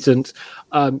isn't.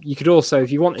 You could also,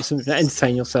 if you wanted something to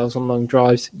entertain yourselves on long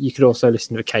drives, you could also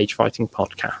listen to a cage fighting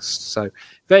podcast. So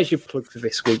there's your plug for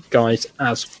this week, guys,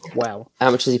 as well.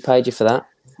 How much has he paid you for that?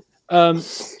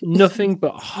 Nothing,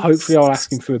 but hopefully I'll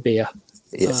ask him for a beer.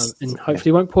 Yes. And hopefully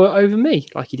he won't pour it over me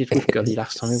like he did with Gully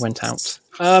last time we went out.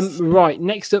 Right,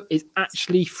 next up is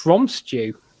actually from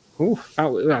Stu. Ooh,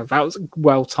 that was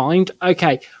well timed.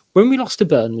 Okay, when we lost to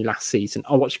Burnley last season,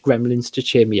 I watched Gremlins to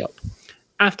cheer me up.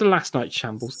 After last night's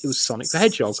shambles, it was Sonic the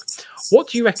Hedgehog. What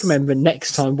do you recommend the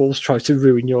next time Wolves try to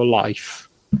ruin your life?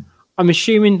 I'm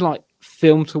assuming like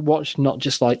film to watch, not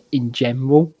just like in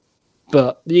general.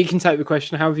 But you can take the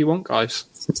question however you want, guys.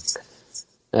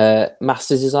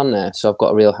 Masters is on there, so I've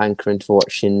got a real hankering for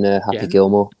watching Happy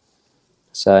Gilmore.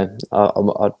 So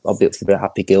I'll be up for a bit of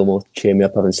Happy Gilmore. Cheer me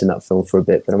up. I haven't seen that film for a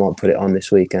bit, but I might put it on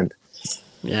this weekend.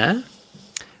 Yeah.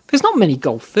 There's not many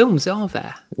golf films, are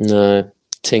there? No.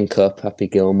 Tin Cup, Happy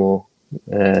Gilmore.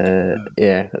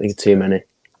 Yeah, I think too many.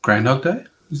 Groundhog Day?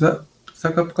 Is that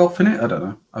got golf in it? I don't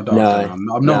know. I don't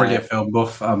know. I'm not really a film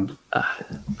buff.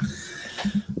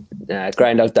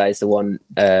 Groundhog Day is the one.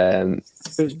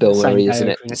 Bill Murray, isn't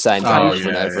it? The same day over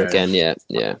and over again.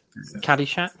 Yeah.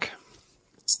 Caddyshack.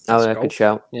 Oh, yeah, good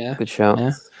shout. Yeah, good shout.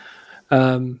 Yeah.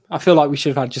 I feel like we should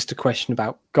have had just a question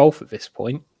about golf at this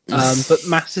point. But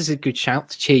Masters is a good shout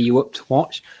to cheer you up to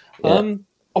watch. Yeah.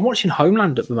 I'm watching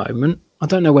Homeland at the moment. I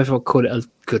don't know whether I'd call it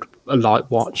a light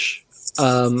watch.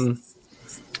 Trying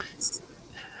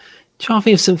to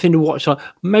think of something to watch, like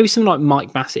maybe something like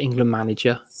Mike Bassett, England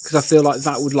manager, because I feel like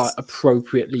that would like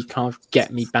appropriately kind of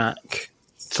get me back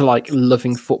to like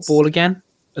loving football again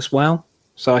as well.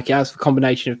 So like it has the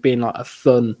combination of being like a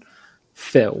fun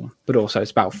film, but also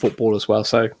it's about football as well.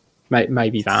 So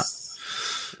maybe that.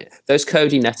 Yeah. Those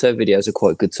Cody Neto videos are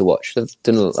quite good to watch. I've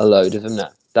done a load of them now.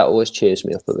 That always cheers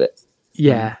me up a bit.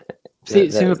 Yeah,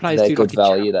 they're good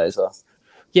value though as well.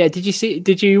 Yeah, did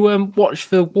you watch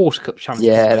the Water Cup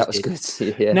Championship? Yeah, that was good.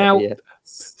 Yeah, now,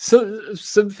 So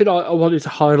something I wanted to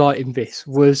highlight in this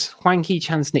was Hwanky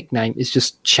Chan's nickname is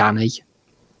just Channy,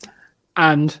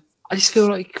 and I just feel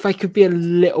like they could be a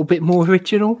little bit more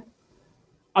original.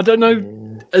 I don't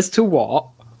know as to what,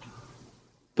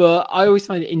 but I always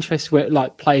find it interesting where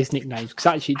like players' nicknames, because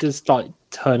actually it does like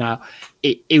turn out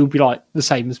it would be like the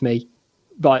same as me.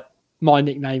 Like my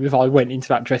nickname, if I went into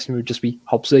that dressing room, would just be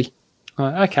Hobbsy.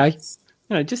 Okay,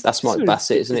 just that's Mike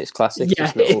Bassett, isn't it? It's classic.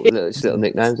 Yeah. Just little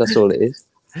nicknames. That's all it is.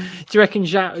 Do you reckon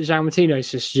João Martino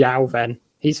is just João then?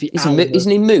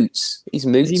 Isn't he Moots? He's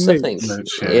Moots, I think.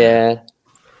 Moots, yeah.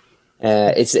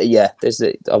 It's I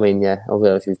don't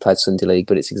know if you've played Sunday League,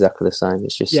 but it's exactly the same.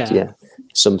 It's just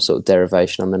some sort of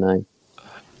derivation on the name.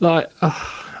 Like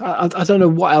I don't know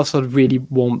what else I'd really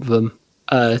want them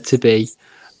to be.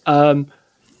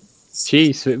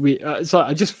 So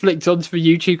I just flicked onto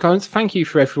the YouTube comments. Thank you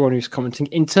for everyone who's commenting.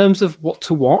 In terms of what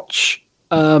to watch,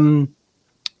 Will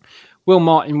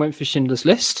Martin went for Schindler's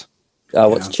List. Oh,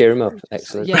 what to cheer him up?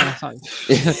 Excellent. Yeah.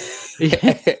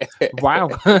 Wow.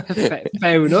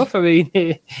 Fair enough. I mean,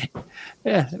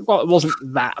 well, it wasn't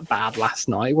that bad last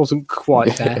night. It wasn't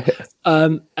quite there.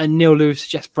 And Neil Lewis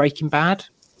suggests Breaking Bad,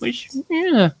 which,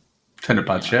 Kind of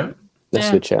bad show. That's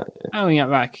a good chat. I think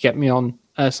that could get me on.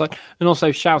 And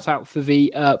also shout out for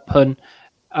the pun.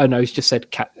 Oh no, he's just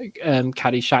said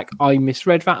Caddyshack. I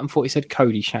misread that and thought he said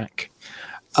Cody Shack,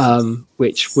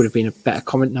 which would have been a better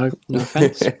comment. No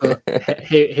offense, but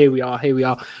here we are.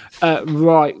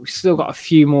 Right, we've still got a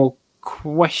few more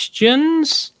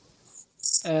questions.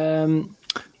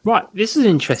 Right, this is an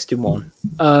interesting one.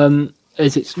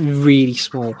 As it's really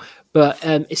small. But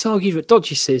it's argued that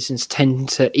dodgy citizens tend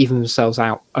to even themselves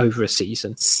out over a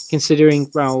season. Considering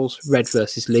Raul's red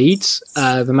versus Leeds,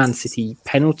 the Man City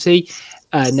penalty,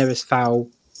 Neres foul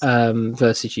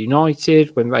versus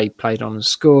United when they played on and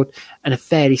scored, and a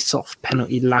fairly soft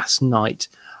penalty last night.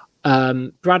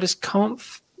 Bradders can't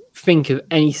think of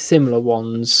any similar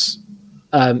ones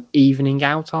evening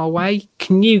out our way.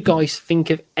 Can you guys think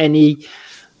of any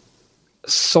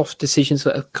soft decisions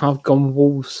that have kind of gone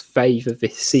Wolves' favour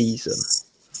this season?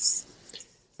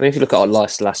 I mean, if you look at our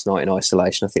last night in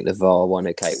isolation, I think the VAR one,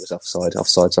 okay, it was offside.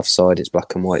 Offside's offside. It's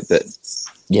black and white, but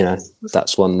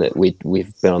that's one that we've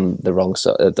been on the wrong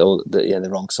side. The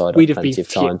wrong side plenty of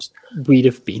times. We'd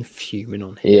have been fuming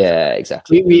on here. Yeah,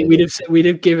 exactly. We'd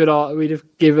have given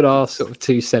our sort of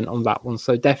 2 cents on that one.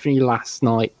 So definitely last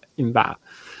night in that.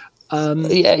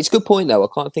 It's a good point though. I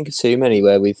can't think of too many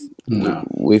where we've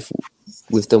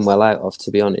we've done well out of,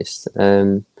 to be honest.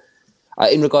 In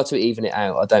regard to even it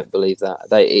out, I don't believe that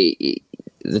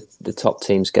the top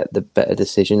teams get the better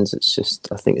decisions.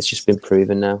 I think it's just been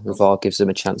proven now. The VAR gives them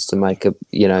a chance to make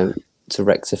to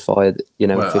rectify,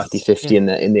 50-50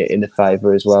 in the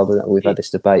favour as well. We've had this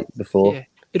debate before. Yeah.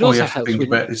 It also you have to helps think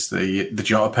about is the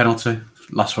Jota penalty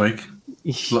last week.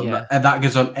 Look, and that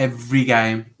goes on every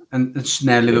game, and it's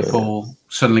now Liverpool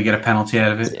suddenly get a penalty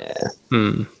out of it. Yeah,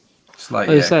 it's like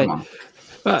come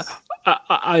on.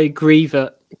 I agree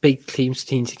that big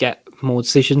teams need to get more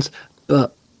decisions,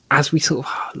 but as we sort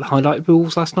of highlighted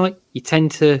rules last night, you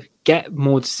tend to get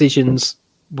more decisions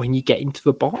when you get into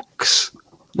the box.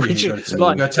 Which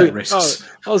take risks.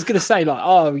 I was going to say,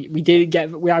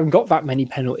 we haven't got that many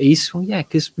penalties. Well, yeah,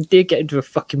 because we did get into a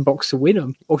fucking box to win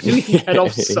them, or do we get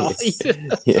offside?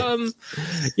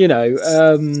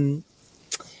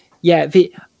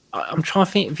 I'm trying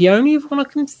to think. The only one I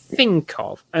can think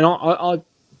of, and I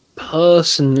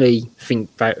personally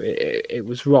think that it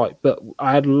was right, but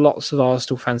I had lots of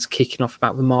Arsenal fans kicking off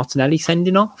about the Martinelli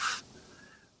sending off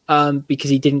because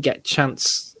he didn't get a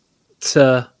chance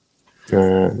to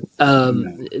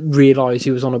realise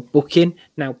he was on a booking.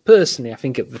 Now, personally, I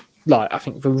think the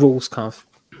rules kind of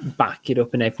back it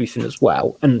up and everything as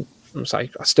well. And I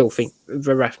still think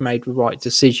the ref made the right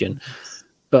decision,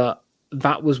 but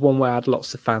that was one where I had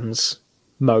lots of fans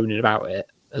moaning about it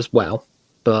as well.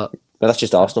 But that's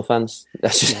just Arsenal fans.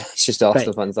 That's just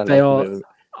Arsenal fans. I'm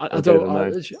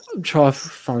trying to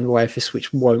find a way of this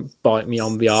which won't bite me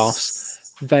on the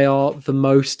arse. They are the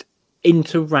most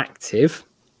interactive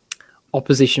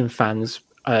opposition fans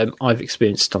I've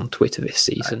experienced on Twitter this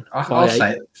season. I'll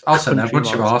say they're a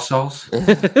bunch of arseholes.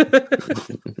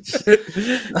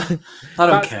 I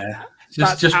don't care.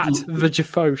 Just at the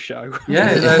Jafo show.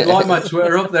 Yeah, they light my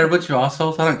Twitter up. They're a bunch of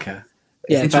arseholes. I don't care.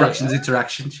 Interaction.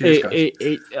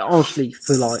 It honestly,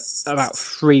 for like about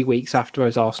 3 weeks after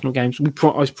those Arsenal games, I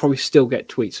probably still get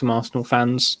tweets from Arsenal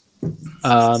fans.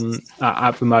 At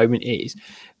the moment,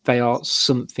 they are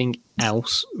something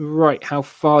else. Right, how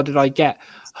far did I get?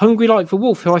 Hungry Like the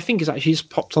Wolf, who I think has actually just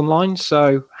popped online.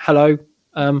 So, hello,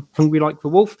 Hungry Like the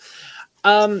Wolf.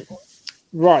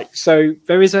 Right, so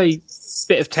there is a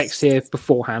bit of text here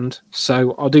beforehand,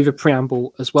 so I'll do the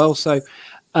preamble as well. So,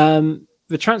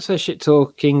 the transfer shit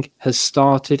talking has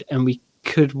started, and we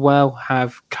could well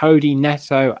have Cody,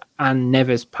 Neto, and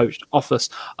Neves poached off us,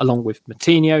 along with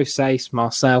Moutinho, Sace,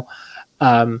 Marcel,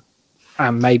 and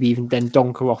maybe even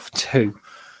Dendoncker off too.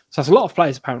 So that's a lot of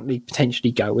players apparently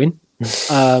potentially going.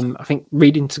 I think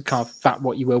read into kind of that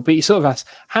what you will, but you sort of ask,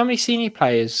 how many senior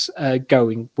players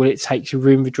going will it take to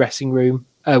ruin the dressing room,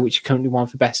 which is currently one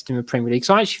of the best in the Premier League?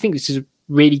 So I actually think this is a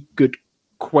really good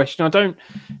question. I don't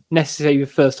necessarily the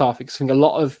first half, because I think a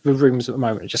lot of the rumours at the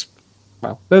moment are just,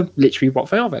 well, they're literally what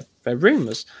they are. They're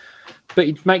rumours. But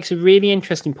it makes a really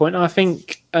interesting point. And I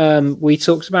think we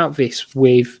talked about this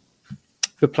with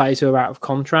the players who are out of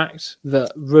contract,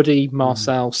 that Ruddy,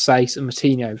 Marcel, Sace and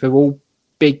Moutinho, they're all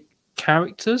big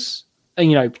characters.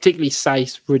 And, particularly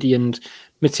Sace, Ruddy and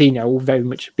Moutinho are all very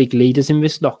much big leaders in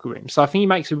this locker room. So I think he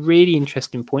makes a really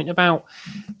interesting point about,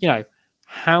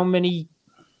 how many,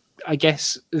 I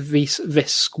guess, this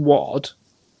squad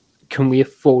can we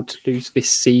afford to lose this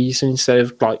season instead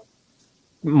of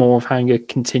more of having a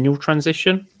continual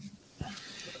transition?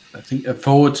 I think a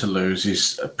forward to lose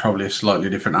is probably a slightly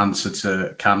different answer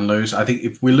to can lose. I think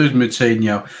if we lose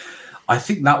Moutinho, I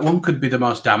think that one could be the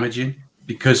most damaging,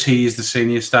 because he is the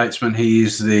senior statesman. He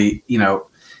is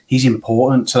he's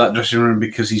important to that dressing room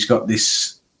because he's got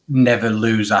this never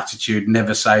lose attitude,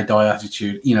 never say die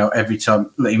attitude. Every time,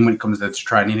 even when it comes there to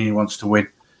training, he wants to win.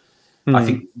 I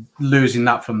think losing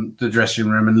that from the dressing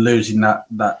room and losing that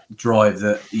drive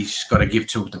that he's got to give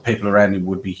to the people around him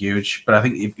would be huge. But I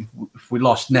think if we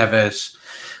lost Neves,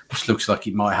 which looks like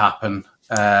it might happen,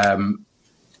 and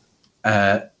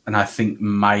I think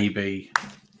maybe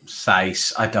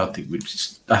Sace, I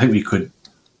think we could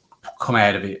come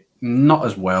out of it not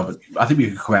as well, but I think we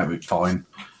could come out of it fine.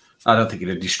 I don't think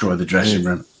it'd destroy the dressing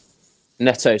room.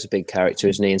 Neto's a big character,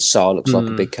 isn't he? And Sarr looks like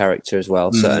a big character as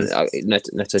well. So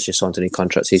Neto's just signed any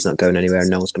contracts. He's not going anywhere, and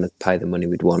no one's going to pay the money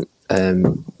we'd want.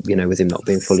 With him not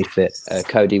being fully fit.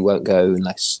 Cody won't go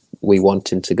unless we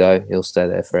want him to go. He'll stay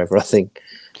there forever, I think.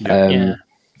 I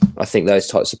think those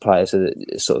types of players are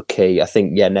sort of key. I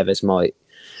think, Neves might.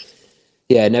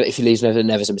 Yeah, if you lose Neves and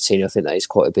Moutinho, I think that is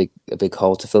quite a big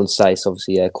hole to fill. And Sace,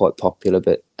 obviously, quite popular.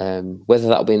 But whether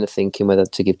that'll be in the thinking, whether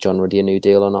to give John Ruddy a new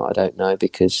deal or not, I don't know.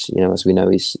 Because as we know,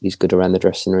 he's good around the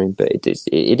dressing room. But it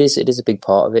is a big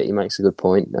part of it. He makes a good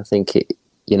point. I think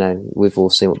we've all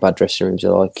seen what bad dressing rooms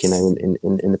are like. In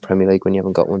the Premier League when you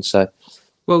haven't got one. So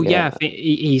Well, yeah, I think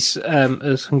he's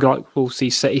as like Wolves, he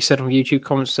said on YouTube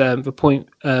comments. The point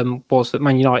was that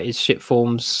Man United's shit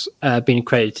form's been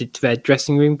accredited to their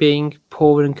dressing room being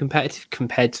poor and competitive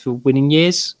compared to the winning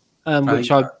years,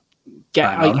 which I get.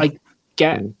 I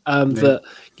get that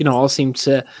I'll seem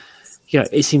to,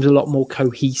 it seems a lot more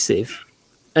cohesive,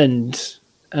 and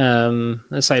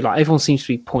let's say like everyone seems to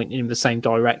be pointing in the same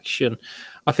direction.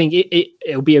 I think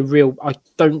it'll be a real. I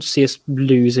don't see us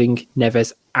losing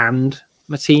Neves and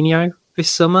Martinho this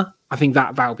summer. I think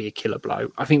that'll be a killer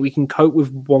blow. I think we can cope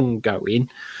with one going,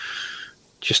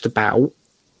 just about,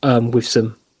 with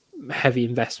some heavy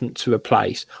investment to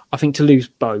replace. I think to lose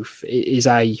both is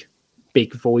a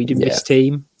big void in this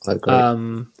team. I agree.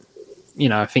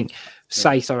 I think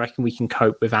Sace, I reckon we can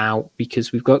cope without,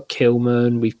 because we've got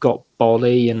Kilman, we've got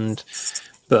Bolly,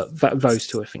 but those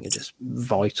two I think are just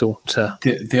vital to.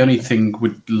 The only thing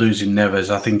with losing Neves,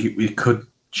 I think it could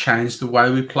change the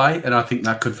way we play, and I think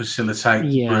that could facilitate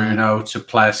Bruno to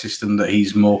play a system that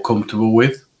he's more comfortable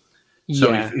with.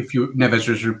 So if Neves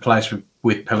was replaced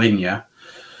with Palhinha,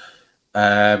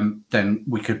 then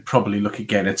we could probably look at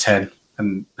getting a 10.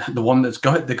 And the one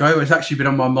the guy who has actually been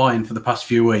on my mind for the past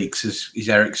few weeks is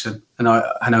Eriksen, and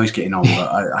I know he's getting on,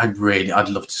 but I'd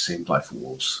love to see him play for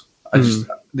Wolves.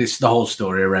 The whole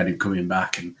story around him coming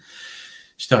back and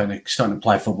starting to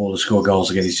play football and score goals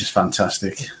again is just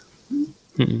fantastic.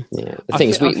 Yeah, the thing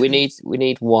is, we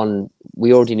need one.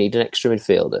 We already need an extra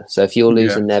midfielder. So if you're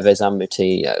losing Neves and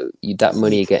Moutinho, that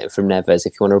money you're getting from Neves,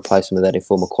 if you want to replace him with any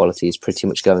form of quality, is pretty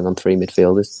much going on 3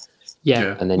 midfielders.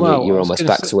 Yeah, and then you're almost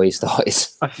back to where you started.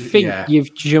 I think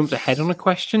you've jumped ahead on a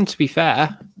question, to be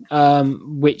fair,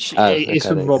 which is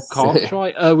from Rob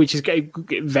Cartwright, which is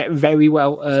very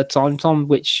well timed on,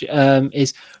 which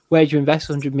is where do you invest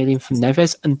 100 million from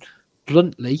Neves? And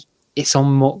bluntly, it's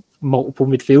on multiple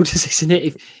midfielders, isn't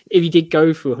it? If you did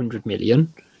go for 100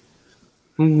 million,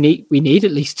 we need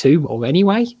at least 2 more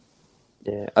anyway.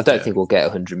 Yeah, I don't think we'll get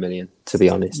 100 million, to be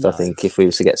honest. No. I think if we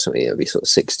were to get something, it'll be sort of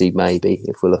 60 maybe,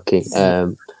 if we're lucky.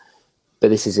 But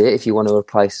this is it. If you want a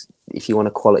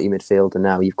quality midfielder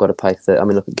now, you've got to pay for. I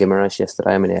mean, look at Guimaraes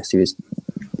yesterday. I mean, yes, he was.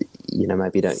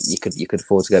 Maybe you could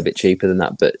afford to go a bit cheaper than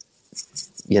that, but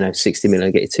 60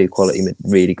 million to get you 2 quality,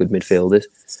 really good midfielders.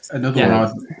 Another one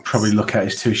I'd probably look at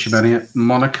is Tchouameni at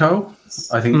Monaco.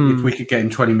 I think if we could get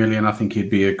him 20 million, I think he'd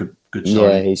be a good sign.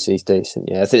 Yeah, he's decent.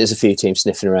 Yeah, I think there's a few teams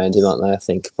sniffing around him, aren't they? I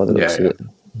think by the looks of it.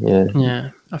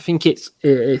 Yeah. I think it's.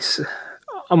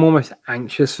 I'm almost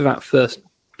anxious for that first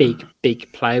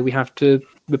big player we have to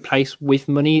replace with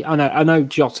money. I know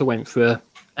Jota went for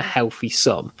a healthy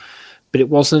sum, but it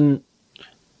wasn't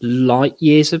light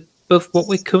years above what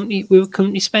we were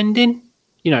currently spending.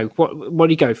 What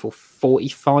do you go for?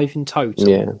 45 in total.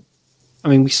 Yeah. I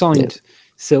mean, we signed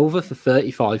Silva for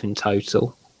 35 in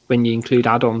total when you include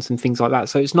add-ons and things like that.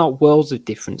 So it's not worlds of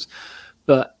difference.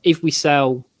 But if we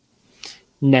sell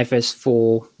Neves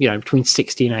for, between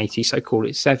 60 and 80, so call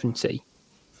it 70,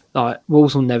 like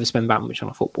Wolves will never spend that much on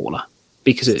a footballer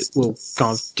because it will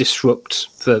kind of disrupt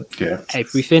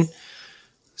everything.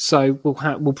 So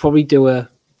we'll probably do a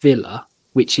Villa,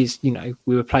 which is,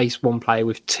 we replace one player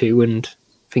with 2 and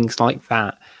things like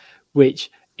that, which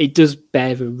it does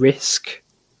bear the risk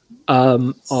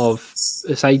of,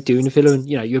 say, doing a Villa and,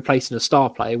 you're replacing a star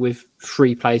player with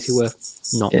 3 players who are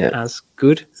not as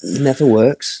good. It never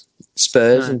works.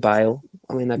 Spurs and Bale,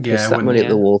 I mean, they pissed that money at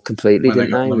the wall completely,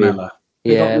 didn't they?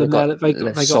 They got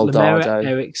Lamela,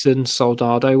 Eriksen,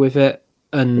 Soldado with it.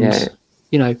 And,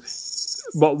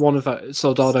 one of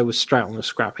Soldado was straight on the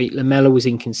scrap heap. Lamela was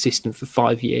inconsistent for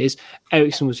 5 years.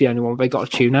 Eriksen was the only one they got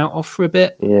a tune out off for a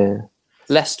bit. Yeah.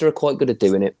 Leicester are quite good at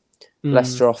doing it.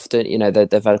 Leicester often,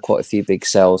 they've had quite a few big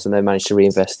sells and they managed to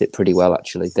reinvest it pretty well.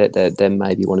 Actually, they're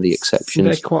maybe one of the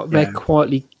exceptions. They're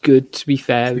quietly good, to be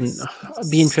fair. And I'd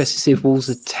be interested to see if Wolves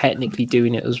are technically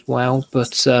doing it as well.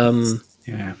 But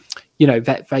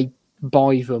they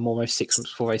buy them almost 6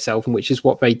 months before they sell them, which is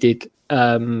what they did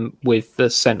with the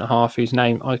centre half whose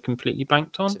name I completely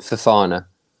blanked on. Fofana.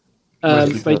 They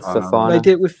did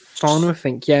it with Fofana, I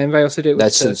think. Yeah, and they also did it with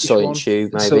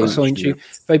Soyuncu, maybe.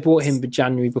 Soyuncu. They bought him for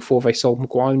January before they sold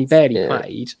Maguire, and he barely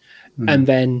played. And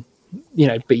then,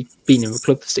 been in the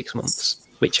club for 6 months,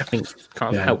 which I think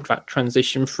kind of helped that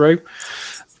transition through.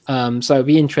 So it'd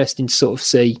be interesting to sort of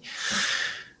see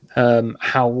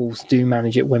how Wolves do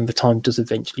manage it when the time does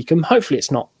eventually come. Hopefully,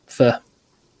 it's not for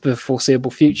the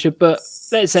foreseeable future, but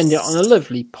let's end it on a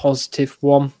lovely positive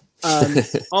one.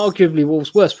 Arguably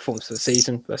Wolves' worst performance of the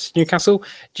season versus Newcastle.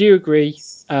 Do you agree?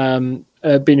 Been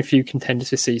a few contenders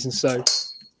this season, so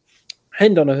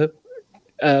end on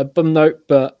a bum note.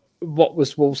 But what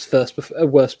was Wolves'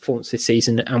 worst performance this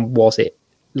season, and was it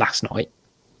last night?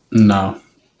 No,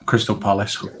 Crystal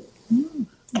Palace.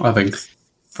 I think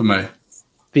for me,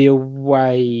 The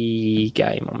away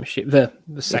game on the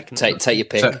second. Take your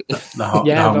pick. so, the home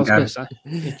I was going game. to say.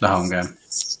 The home game.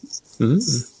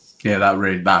 Yeah,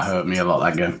 that hurt me a lot.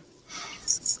 That game.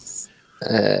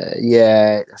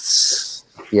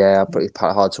 Pretty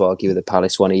hard to argue with the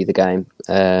Palace one either game.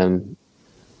 I'm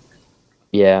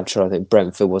trying to think.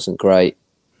 Brentford wasn't great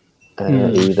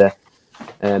either,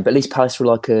 but at least Palace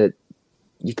were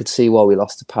you could see why we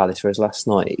lost to Palace, whereas last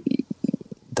night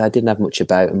they didn't have much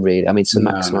about them really. I mean,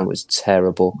 Maximin was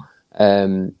terrible.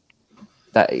 That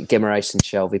Guimaraes and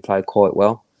Shelby played quite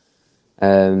well,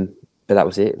 but that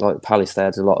was it. Like Palace, they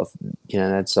had a lot of they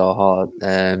had Zaha,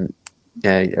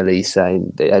 Elise,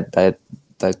 they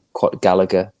had quite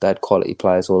Gallagher. They had quality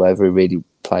players all over who really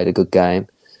played a good game.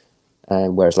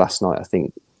 Whereas last night, I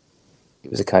think it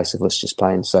was a case of us just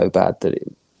playing so bad that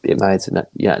it made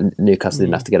Newcastle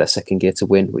didn't have to get a second gear to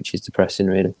win, which is depressing,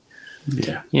 really.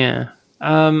 Yeah.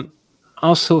 I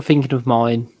was sort of thinking of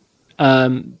mine.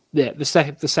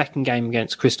 The second game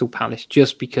against Crystal Palace,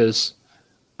 just because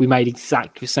we made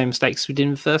exactly the same mistakes we did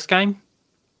in the first game,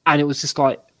 and it was just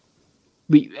like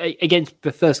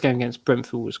the first game against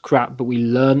Brentford was crap, but we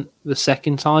learned the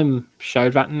second time,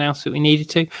 showed that now that we needed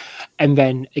to, and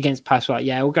then against Palace,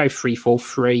 we'll go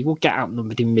 3-4-3, we'll get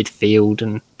outnumbered in midfield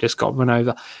and just got run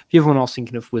over. The other one I was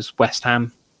thinking of was West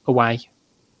Ham away.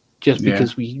 Just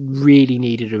because we really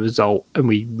needed a result, and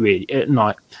we really at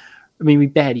night. I mean, we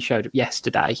barely showed up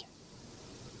yesterday,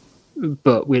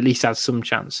 but we at least had some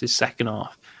chances second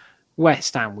half.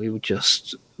 West Ham, we were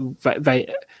just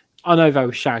I know they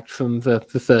were shagged from the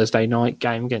Thursday night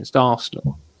game against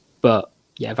Arsenal, but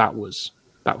that was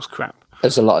crap.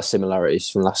 There's a lot of similarities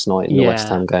from last night in the West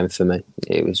Ham game for me.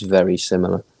 It was very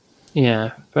similar.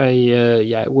 Yeah,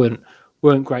 it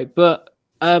weren't great, but.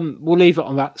 We'll leave it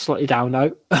on that slightly down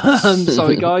note.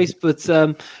 Sorry, guys, but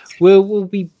we'll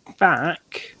be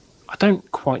back. I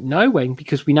don't quite know when,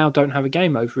 because we now don't have a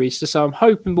game over Easter, so I'm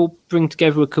hoping we'll bring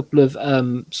together a couple of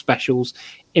specials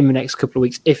in the next couple of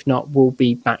weeks. If not, we'll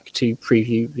be back to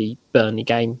preview the Burnley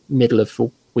game middle of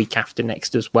the week after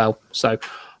next as well. So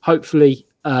hopefully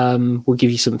we'll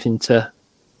give you something to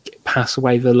pass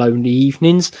away the lonely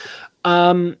evenings.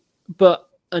 But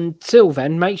until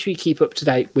then, make sure you keep up to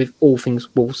date with all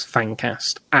things Wolves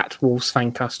Fancast at Wolves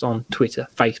Fancast on Twitter,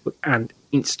 Facebook, and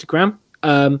Instagram.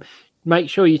 Make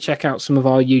sure you check out some of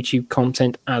our YouTube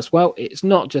content as well. It's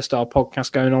not just our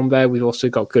podcast going on there. We've also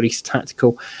got Goodie's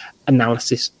tactical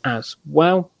analysis as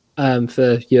well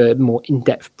for your more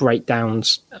in-depth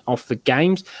breakdowns of the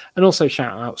games. And also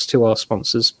shout-outs to our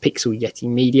sponsors, Pixel Yeti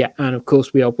Media. And, of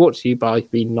course, we are brought to you by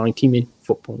the 90 Min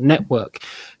Football Network.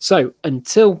 So,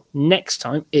 until next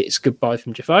time, it's goodbye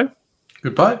from Jafo.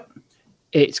 Goodbye.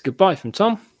 It's goodbye from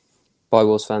Tom. Bye,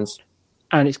 Wolves fans.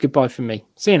 And it's goodbye from me.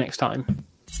 See you next time.